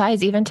 And it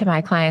applies even to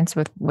my clients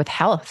with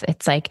health.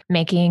 It's like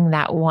making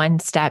that one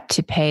step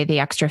to pay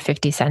the extra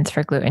 50 cents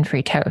for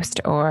gluten-free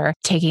toast, or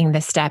taking the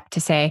step to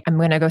say, I'm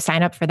going to go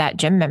sign up for that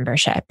gym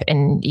membership.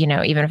 And,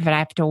 even if I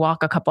have to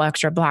walk a couple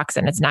extra blocks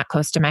and it's not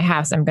close to my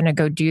house, I'm going to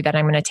go do that.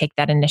 I'm going to take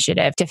that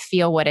initiative to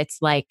feel what it's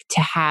like to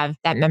have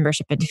that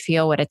membership and to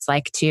feel what it's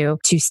like to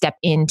step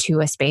into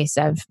a space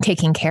of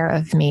taking care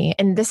of me.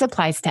 And this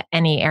applies to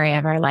any area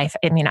of our life.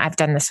 I mean, I've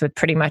done this with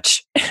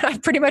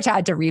I've pretty much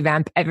had to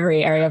revamp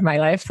every area of my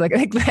life.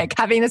 Like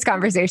having this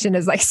conversation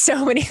is like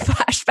so many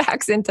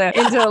flashbacks into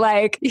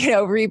like,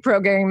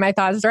 reprogramming my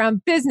thoughts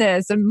around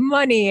business and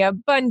money,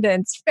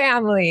 abundance,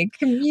 family,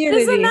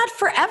 community. Isn't that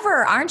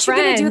forever? Aren't you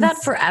going to do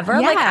that forever?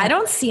 Yeah. Like, I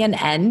don't see an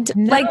end.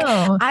 No. Like,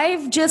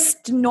 I've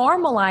just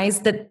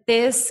normalized that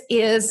this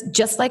is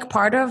just like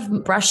part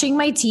of brushing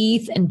my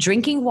teeth and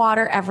drinking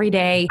water every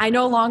day. I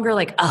no longer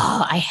like,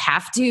 I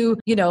have to,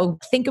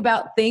 think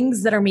about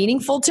things that are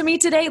meaningful to me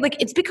today.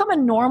 Like, it's become a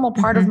normal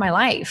part of my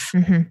life.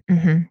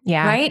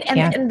 Yeah. Right.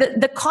 And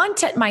the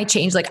content might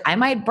change. Like, I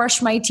might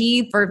brush my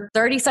teeth for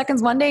 30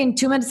 seconds one day and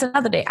 2 minutes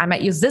another day. I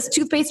might use this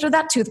toothpaste or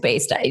that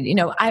toothpaste.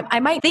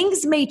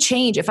 Things may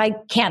change. If I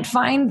can't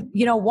find,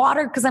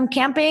 water because I'm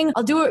camping,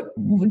 I'll do it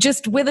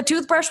just with a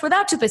toothbrush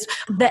without toothpaste.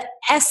 The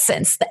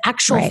essence, the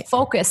actual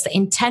focus, the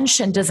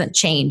intention doesn't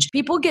change.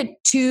 People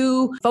get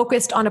too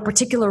focused on a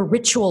particular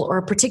ritual or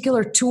a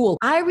particular tool.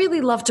 I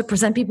really love to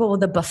present people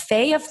with a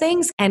buffet of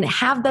things and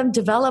have them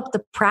develop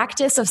the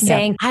practice of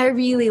saying, I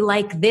really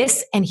like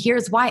this and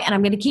here's why, and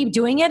I'm going to keep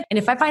doing it. And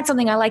if I find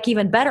something I like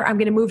even better, I'm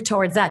going to move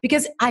towards that,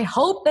 because I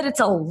hope that it's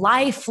a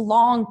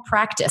lifelong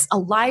practice, a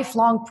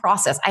lifelong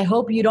process. I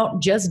hope you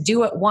don't just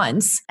do it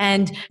once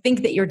and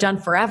think that you're done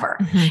forever.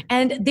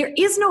 And there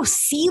is no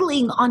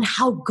ceiling on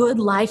how good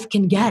life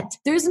can get.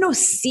 There's no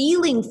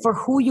ceiling for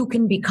who you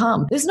can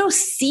become. There's no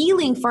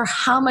ceiling for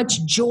how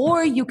much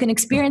joy you can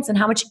experience and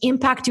how much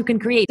impact you can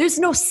create. There's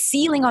no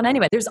ceiling on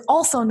anybody. There's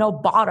also no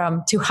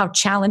bottom to how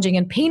challenging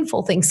and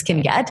painful things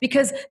can get,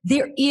 because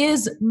there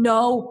is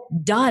no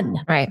done.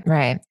 Right.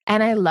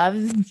 And I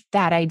love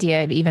that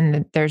idea of even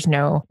that there's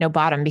no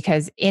bottom,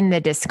 because in the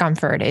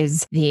discomfort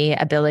is the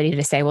ability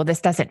to say, well,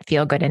 this doesn't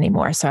feel good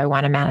anymore, so I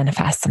want to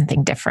manifest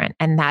something different.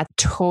 And that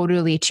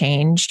totally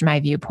changed my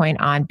viewpoint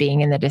on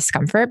being in the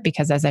discomfort,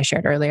 because as I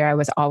shared earlier, I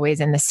was always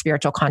in the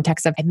spiritual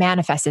context of, I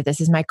manifested,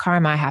 this is my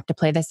karma, I have to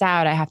play this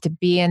out, I have to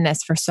be in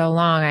this for so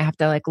long, I have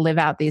to like live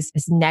out this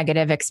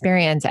negative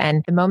experience.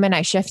 And the moment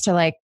I shift to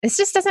like, this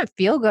just doesn't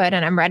feel good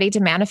and I'm ready to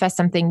manifest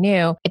something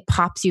new, it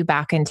pops you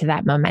back into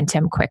that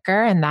momentum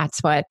quicker. And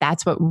that's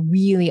what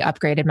really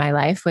upgraded my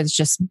life, was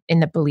just in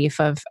the belief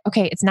of,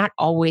 okay, it's not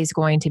always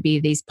going to be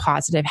these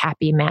positive,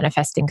 happy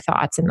manifesting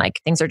thoughts and like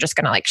things are just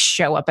going to like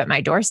show up at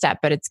my doorstep,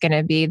 but it's going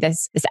to be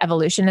this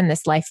evolution and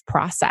this life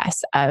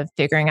process of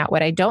figuring out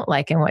what I don't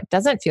like and what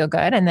doesn't feel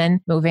good, and then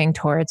moving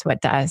towards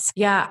what does.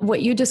 Yeah.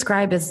 What you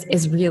describe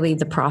is really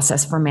the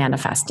process for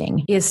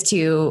manifesting, is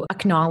to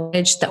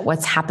acknowledge that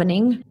what's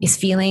happening is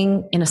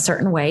feeling in a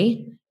certain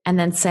way, and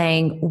then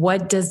saying,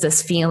 what does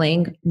this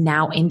feeling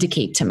now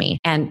indicate to me?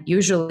 And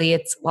usually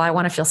it's, well, I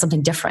want to feel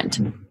something different.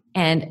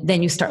 And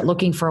then you start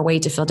looking for a way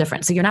to feel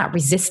different. So you're not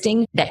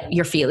resisting that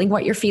you're feeling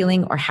what you're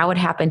feeling or how it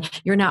happened.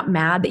 You're not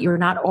mad that you're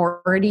not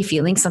already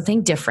feeling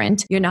something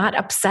different. You're not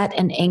upset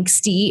and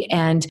angsty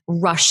and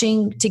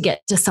rushing to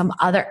get to some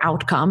other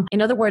outcome. In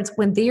other words,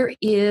 when there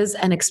is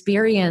an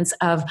experience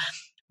of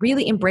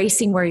really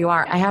embracing where you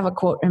are. I have a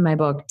quote in my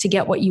book: to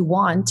get what you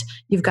want,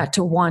 you've got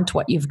to want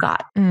what you've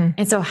got.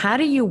 And so how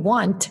do you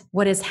want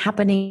what is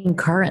happening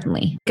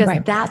currently? Because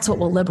that's what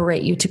will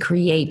liberate you to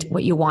create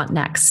what you want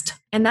next.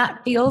 And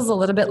that feels a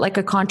little bit like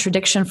a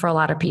contradiction for a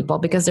lot of people,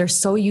 because they're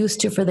so used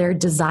to, for their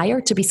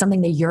desire to be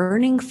something they're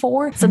yearning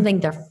for, something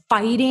they're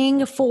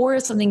fighting for,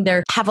 something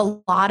they have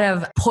a lot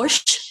of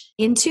push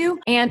into.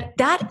 And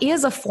that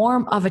is a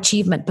form of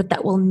achievement, but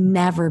that will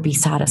never be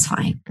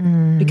satisfying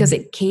because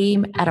it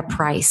came at a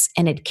price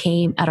and it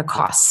came at a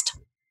cost.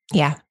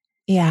 Yeah.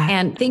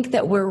 And think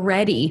that we're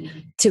ready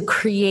to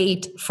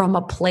create from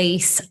a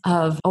place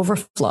of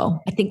overflow.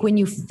 I think when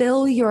you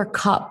fill your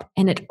cup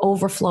and it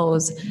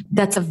overflows,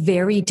 that's a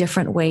very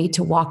different way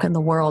to walk in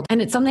the world.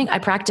 And it's something I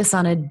practice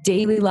on a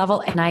daily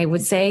level. And I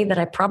would say that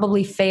I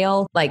probably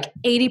fail like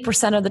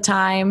 80% of the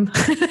time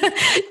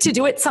to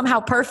do it somehow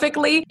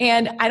perfectly.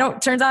 And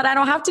turns out I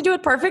don't have to do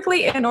it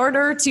perfectly in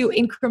order to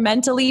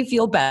incrementally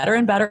feel better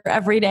and better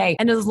every day.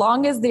 And as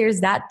long as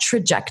there's that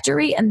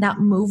trajectory and that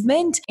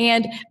movement,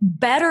 and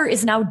better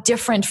is now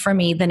different for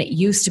me than it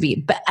used to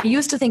be. But I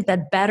used to think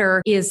that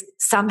better is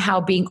somehow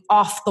being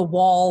off the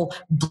wall,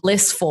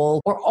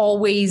 blissful, or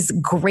always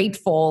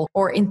grateful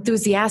or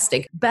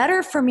enthusiastic.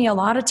 Better for me a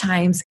lot of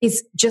times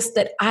is just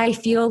that I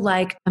feel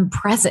like I'm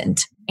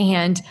present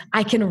and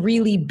I can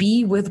really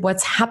be with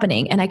what's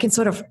happening and I can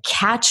sort of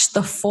catch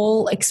the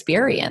full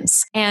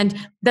experience.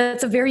 And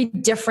that's a very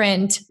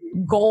different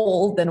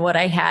goal than what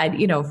I had,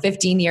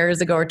 15 years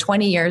ago or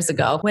 20 years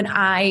ago, when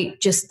I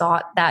just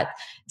thought that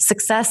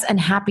success and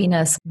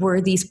happiness were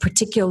these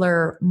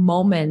particular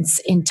moments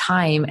in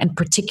time and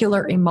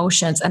particular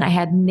emotions. And I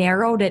had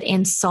narrowed it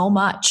in so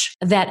much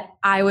that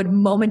I would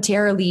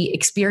momentarily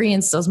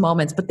experience those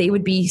moments, but they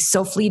would be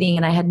so fleeting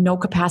and I had no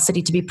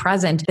capacity to be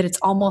present that it's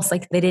almost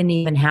like they didn't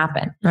even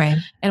happen. Right.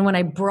 And when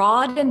I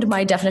broadened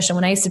my definition,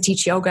 when I used to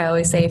teach yoga, I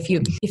always say,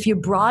 if you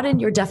broaden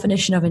your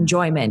definition of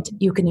enjoyment,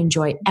 you can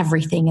enjoy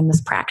everything in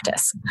this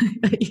practice.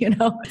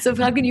 So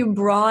how can you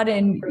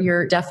broaden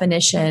your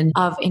definition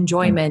of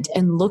enjoyment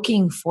and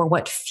looking for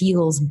what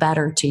feels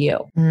better to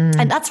you?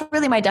 And that's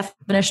really my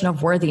definition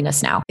of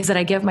worthiness now, is that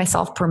I give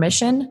myself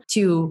permission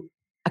to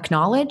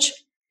acknowledge,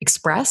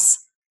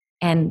 express,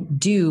 and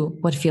do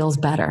what feels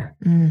better.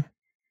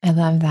 I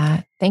love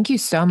that. Thank you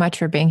so much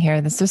for being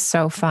here. This was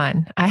so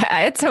fun. I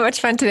had so much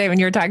fun today when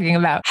you were talking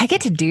about, I get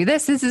to do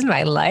this. This is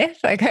my life.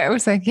 Like, I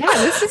was like, yeah,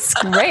 this is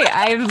great.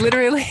 I've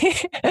literally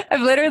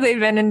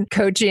been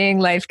in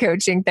life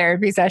coaching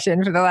therapy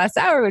session for the last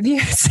hour with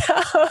you. So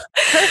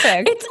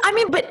perfect.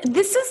 But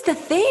this is the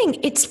thing.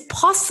 It's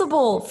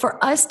possible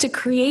for us to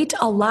create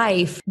a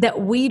life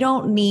that we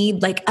don't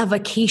need like a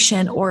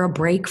vacation or a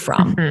break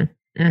from.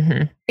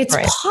 It's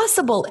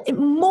possible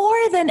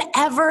more than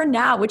ever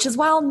now, which is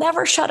why I'll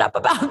never shut up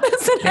about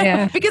this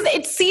because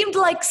it seemed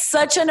like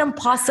such an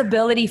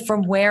impossibility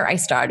from where I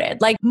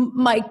started. Like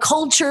my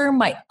culture,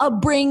 my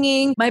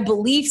upbringing, my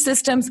belief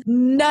systems,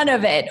 none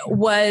of it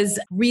was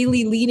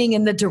really leading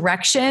in the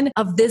direction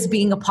of this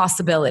being a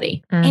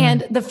possibility.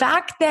 And the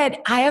fact that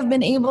I have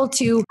been able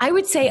to, I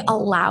would say,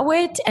 allow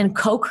it and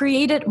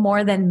co-create it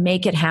more than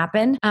make it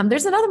happen.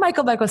 There's another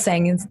Michael Beckwith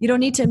saying, you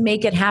don't need to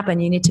make it happen.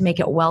 You need to make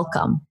it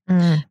welcome.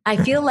 I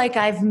feel like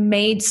I've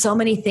made so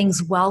many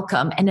things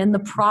welcome and in the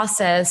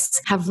process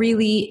have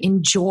really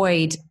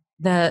enjoyed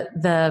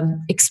the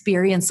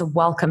experience of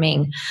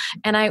welcoming.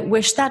 And I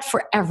wish that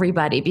for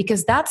everybody,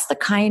 because that's the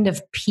kind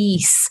of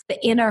peace, the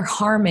inner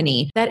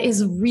harmony that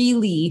is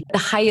really the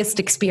highest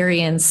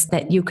experience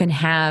that you can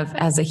have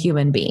as a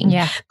human being.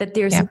 That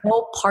there's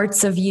no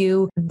parts of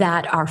you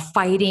that are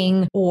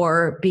fighting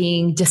or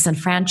being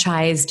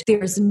disenfranchised.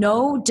 There's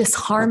no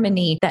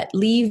disharmony that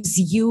leaves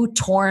you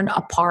torn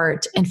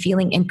apart and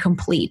feeling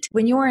incomplete.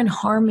 When you are in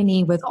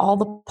harmony with all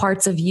the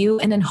parts of you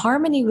and in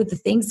harmony with the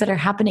things that are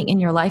happening in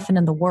your life and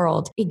in the world,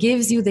 it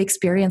gives you the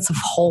experience of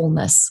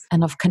wholeness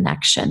and of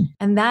connection.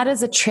 And that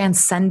is a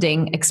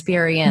transcending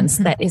experience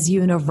that is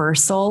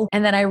universal.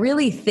 And that I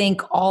really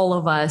think all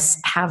of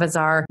us have as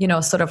our,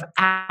 sort of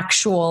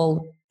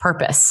actual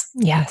purpose.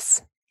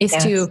 Is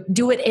to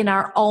do it in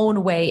our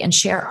own way and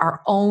share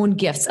our own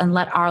gifts and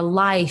let our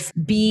life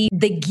be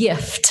the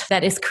gift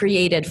that is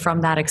created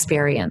from that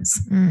experience.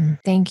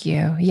 Thank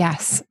you.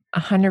 Yes.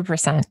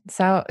 100%.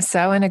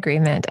 So in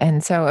agreement,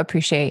 and so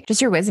appreciate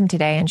just your wisdom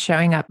today and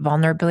showing up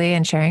vulnerably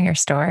and sharing your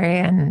story.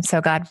 And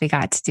so glad we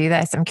got to do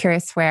this. I'm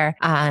curious where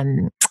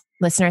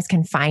listeners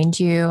can find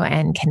you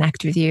and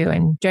connect with you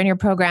and join your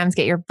programs,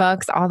 get your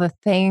books, all the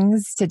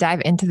things to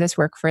dive into this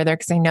work further.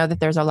 Because I know that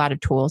there's a lot of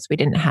tools we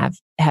didn't have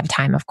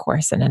time, of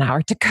course, in an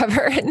hour to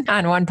cover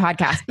on one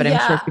podcast, but I'm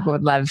sure people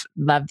would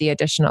love the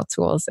additional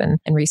tools and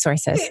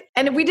resources.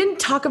 And we didn't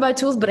talk about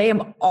tools, but I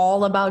am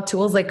all about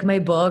tools. Like my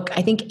book,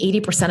 I think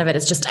 80% of it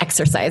is just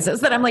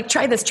exercises that I'm like,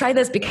 try this,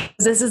 because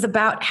this is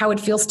about how it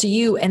feels to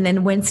you. And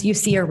then once you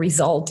see a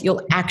result,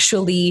 you'll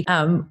actually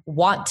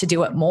want to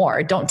do it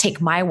more. Don't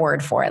take my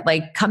word for it.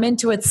 Like come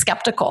into it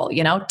skeptical,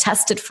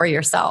 test it for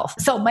yourself.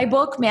 So my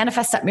book,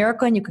 Manifest That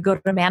Miracle, and you could go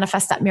to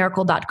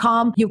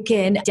manifestthatmiracle.com. You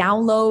can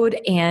download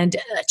and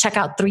check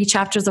out 3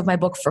 chapters of my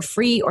book for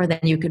free, or then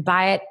you could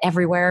buy it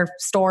everywhere,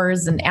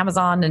 stores and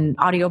Amazon and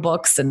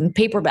audiobooks and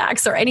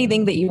paperbacks or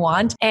anything that you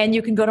want. And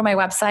you can go to my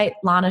website,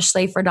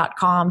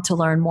 lanaschlafer.com, to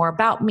learn more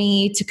about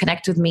me, to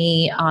connect with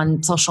me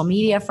on social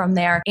media from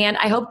there. And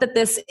I hope that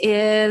this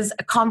is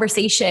a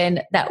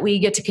conversation that we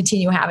get to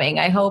continue having.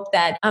 I hope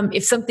that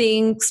if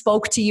something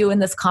spoke to you in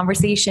this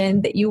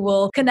conversation, that you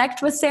will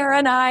connect with Sarah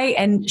and I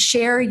and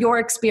share your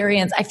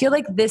experience. I feel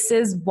like this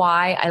is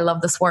why I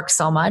love this work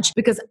so much,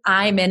 because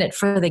I'm in it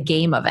for the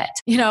game of it.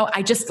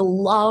 I just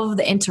love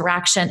the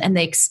interaction and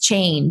the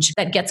exchange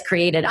that gets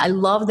created. I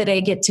love that I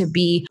get to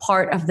be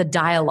part of the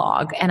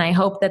dialogue. And I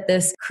hope that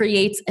this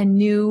creates a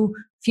new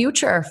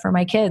future for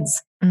my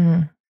kids.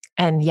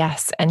 And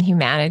yes, and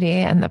humanity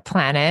and the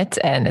planet.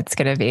 And it's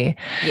going to be,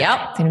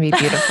 it's going to be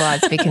beautiful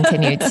as we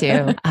continue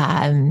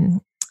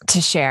to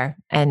share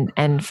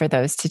and for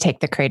those to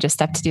take the courageous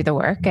step to do the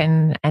work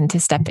and to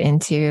step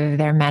into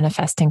their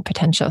manifesting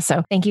potential.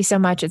 So thank you so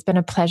much. It's been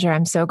a pleasure.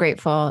 I'm so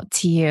grateful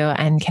to you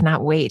and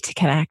cannot wait to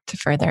connect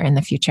further in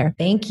the future.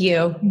 Thank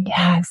you.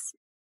 Yes.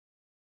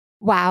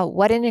 Wow,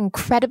 what an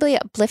incredibly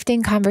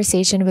uplifting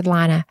conversation with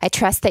Lana. I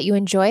trust that you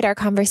enjoyed our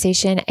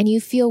conversation and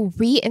you feel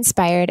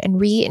re-inspired and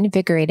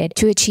reinvigorated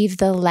to achieve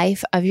the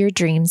life of your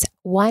dreams,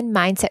 one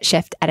mindset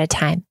shift at a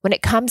time. When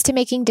it comes to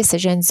making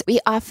decisions,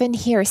 we often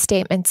hear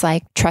statements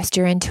like, trust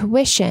your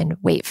intuition,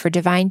 wait for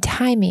divine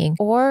timing,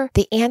 or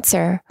the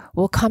answer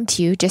will come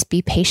to you, just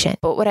be patient.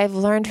 But what I've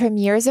learned from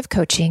years of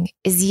coaching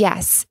is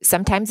yes,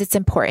 sometimes it's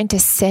important to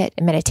sit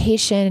in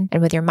meditation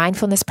and with your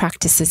mindfulness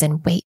practices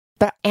and wait.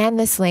 And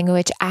this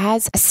language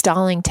as a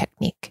stalling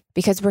technique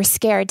because we're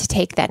scared to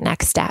take that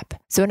next step.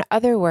 So in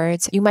other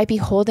words, you might be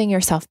holding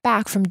yourself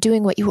back from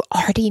doing what you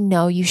already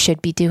know you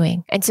should be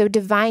doing. And so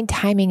divine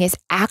timing is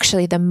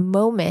actually the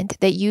moment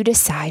that you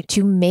decide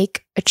to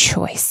make a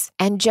choice.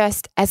 And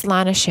just as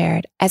Lana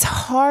shared, as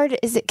hard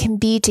as it can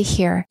be to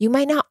hear, you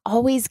might not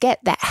always get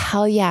that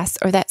hell yes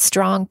or that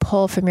strong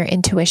pull from your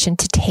intuition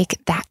to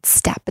take that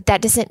step. But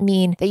that doesn't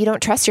mean that you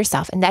don't trust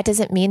yourself. And that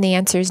doesn't mean the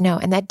answer is no.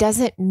 And that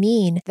doesn't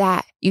mean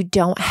that you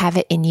don't have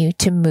it in you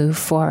to move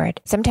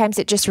forward. Sometimes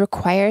it just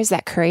requires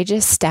that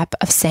courageous step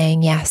of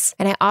saying yes.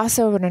 And I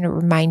also want to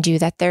remind you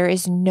that there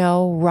is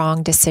no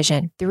wrong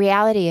decision. The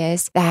reality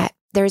is that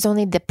there's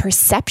only the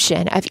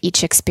perception of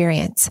each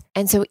experience.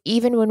 And so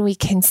even when we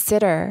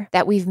consider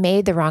that we've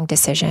made the wrong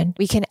decision,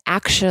 we can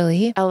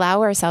actually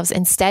allow ourselves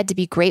instead to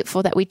be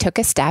grateful that we took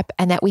a step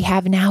and that we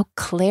have now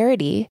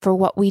clarity for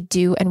what we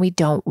do and we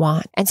don't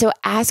want. And so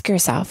ask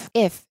yourself,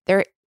 if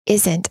there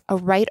isn't a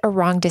right or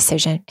wrong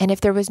decision, and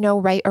if there was no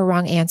right or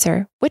wrong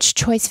answer, which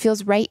choice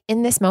feels right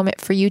in this moment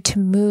for you to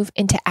move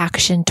into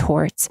action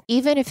towards,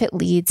 even if it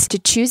leads to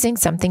choosing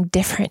something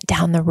different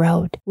down the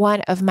road?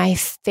 One of my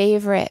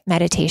favorite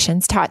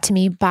meditations taught to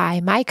me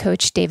by my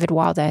coach, David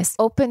Waldas,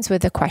 opens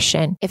with the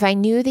question, if I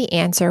knew the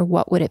answer,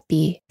 what would it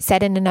be?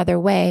 Said in another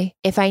way,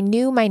 if I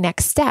knew my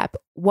next step,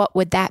 what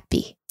would that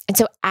be? And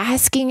so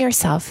asking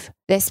yourself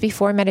this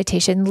before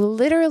meditation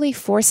literally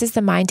forces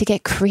the mind to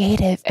get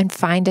creative and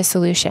find a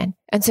solution.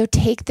 And so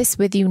take this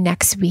with you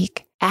next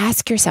week.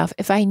 Ask yourself,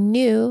 if I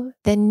knew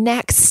the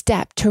next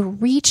step to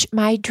reach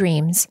my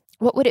dreams,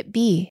 what would it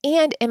be?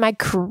 And am I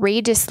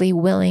courageously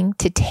willing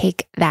to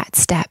take that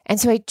step? And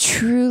so I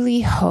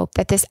truly hope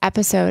that this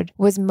episode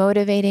was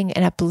motivating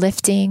and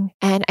uplifting.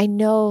 And I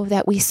know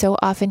that we so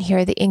often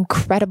hear the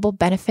incredible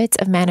benefits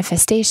of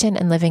manifestation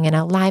and living in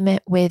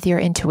alignment with your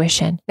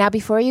intuition. Now,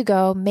 before you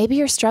go, maybe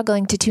you're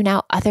struggling to tune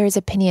out others'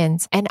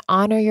 opinions and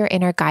honor your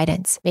inner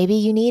guidance. Maybe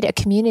you need a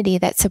community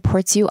that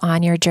supports you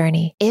on your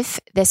journey. If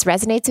this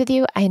resonates with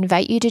you, I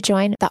invite you to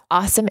join the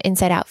Awesome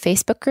Inside Out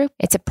Facebook group.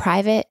 It's a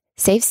private,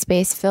 safe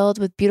space filled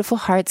with beautiful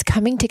hearts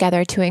coming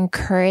together to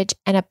encourage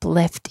and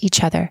uplift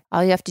each other.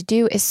 All you have to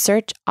do is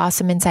search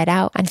Awesome Inside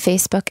Out on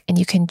Facebook and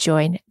you can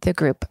join the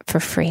group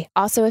for free.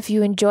 Also, if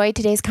you enjoyed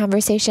today's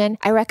conversation,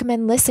 I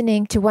recommend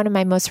listening to one of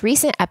my most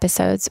recent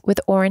episodes with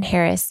Orrin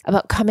Harris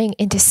about coming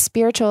into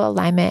spiritual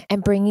alignment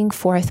and bringing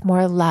forth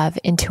more love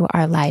into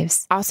our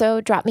lives.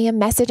 Also, drop me a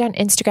message on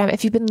Instagram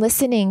if you've been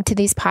listening to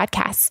these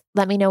podcasts.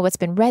 Let me know what's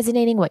been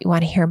resonating, what you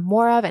want to hear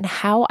more of, and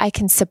how I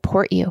can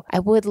support you. I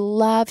would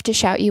love to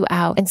shout you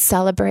out and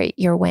celebrate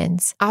your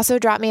wins. Also,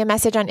 drop me a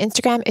message on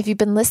Instagram if you've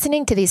been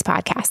listening to these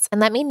podcasts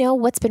and let me know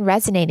what's been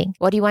resonating.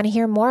 What do you want to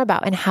hear more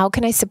about and how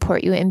can I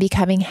support you in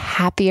becoming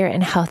happier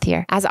and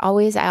healthier? As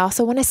always, I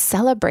also want to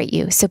celebrate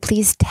you. So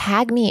please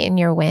tag me in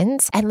your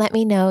wins and let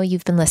me know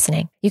you've been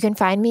listening. You can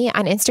find me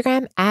on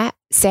Instagram at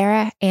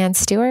Sarah Ann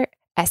Stewart,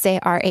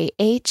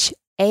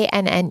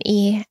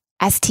 SarahAnnEStewart.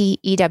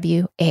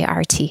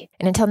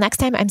 And until next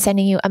time, I'm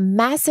sending you a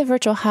massive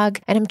virtual hug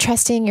and I'm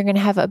trusting you're going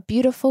to have a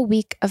beautiful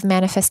week of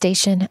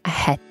manifestation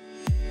ahead.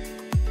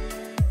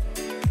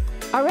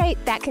 All right,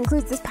 that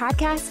concludes this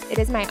podcast. It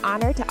is my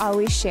honor to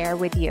always share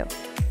with you.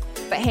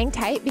 But hang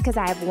tight because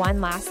I have one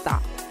last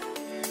thought.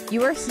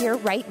 You are here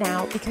right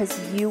now because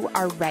you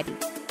are ready.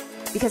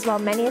 Because while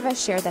many of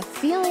us share the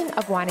feeling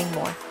of wanting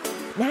more,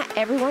 not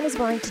everyone is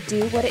willing to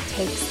do what it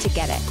takes to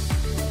get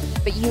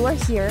it. But you are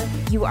here,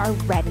 you are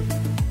ready.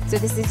 So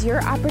this is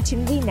your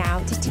opportunity now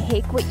to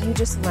take what you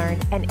just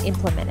learned and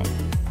implement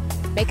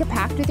it. Make a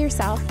pact with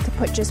yourself to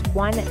put just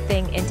one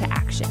thing into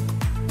action.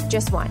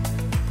 Just one.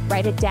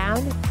 Write it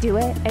down, do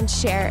it, and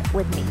share it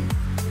with me.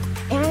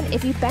 And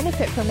if you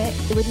benefit from it,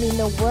 it would mean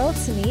the world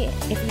to me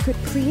if you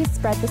could please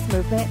spread this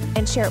movement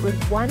and share it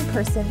with one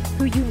person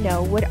who you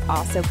know would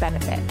also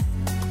benefit.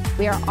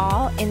 We are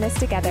all in this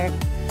together,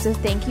 so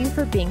thank you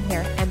for being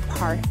here and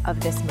part of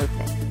this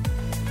movement.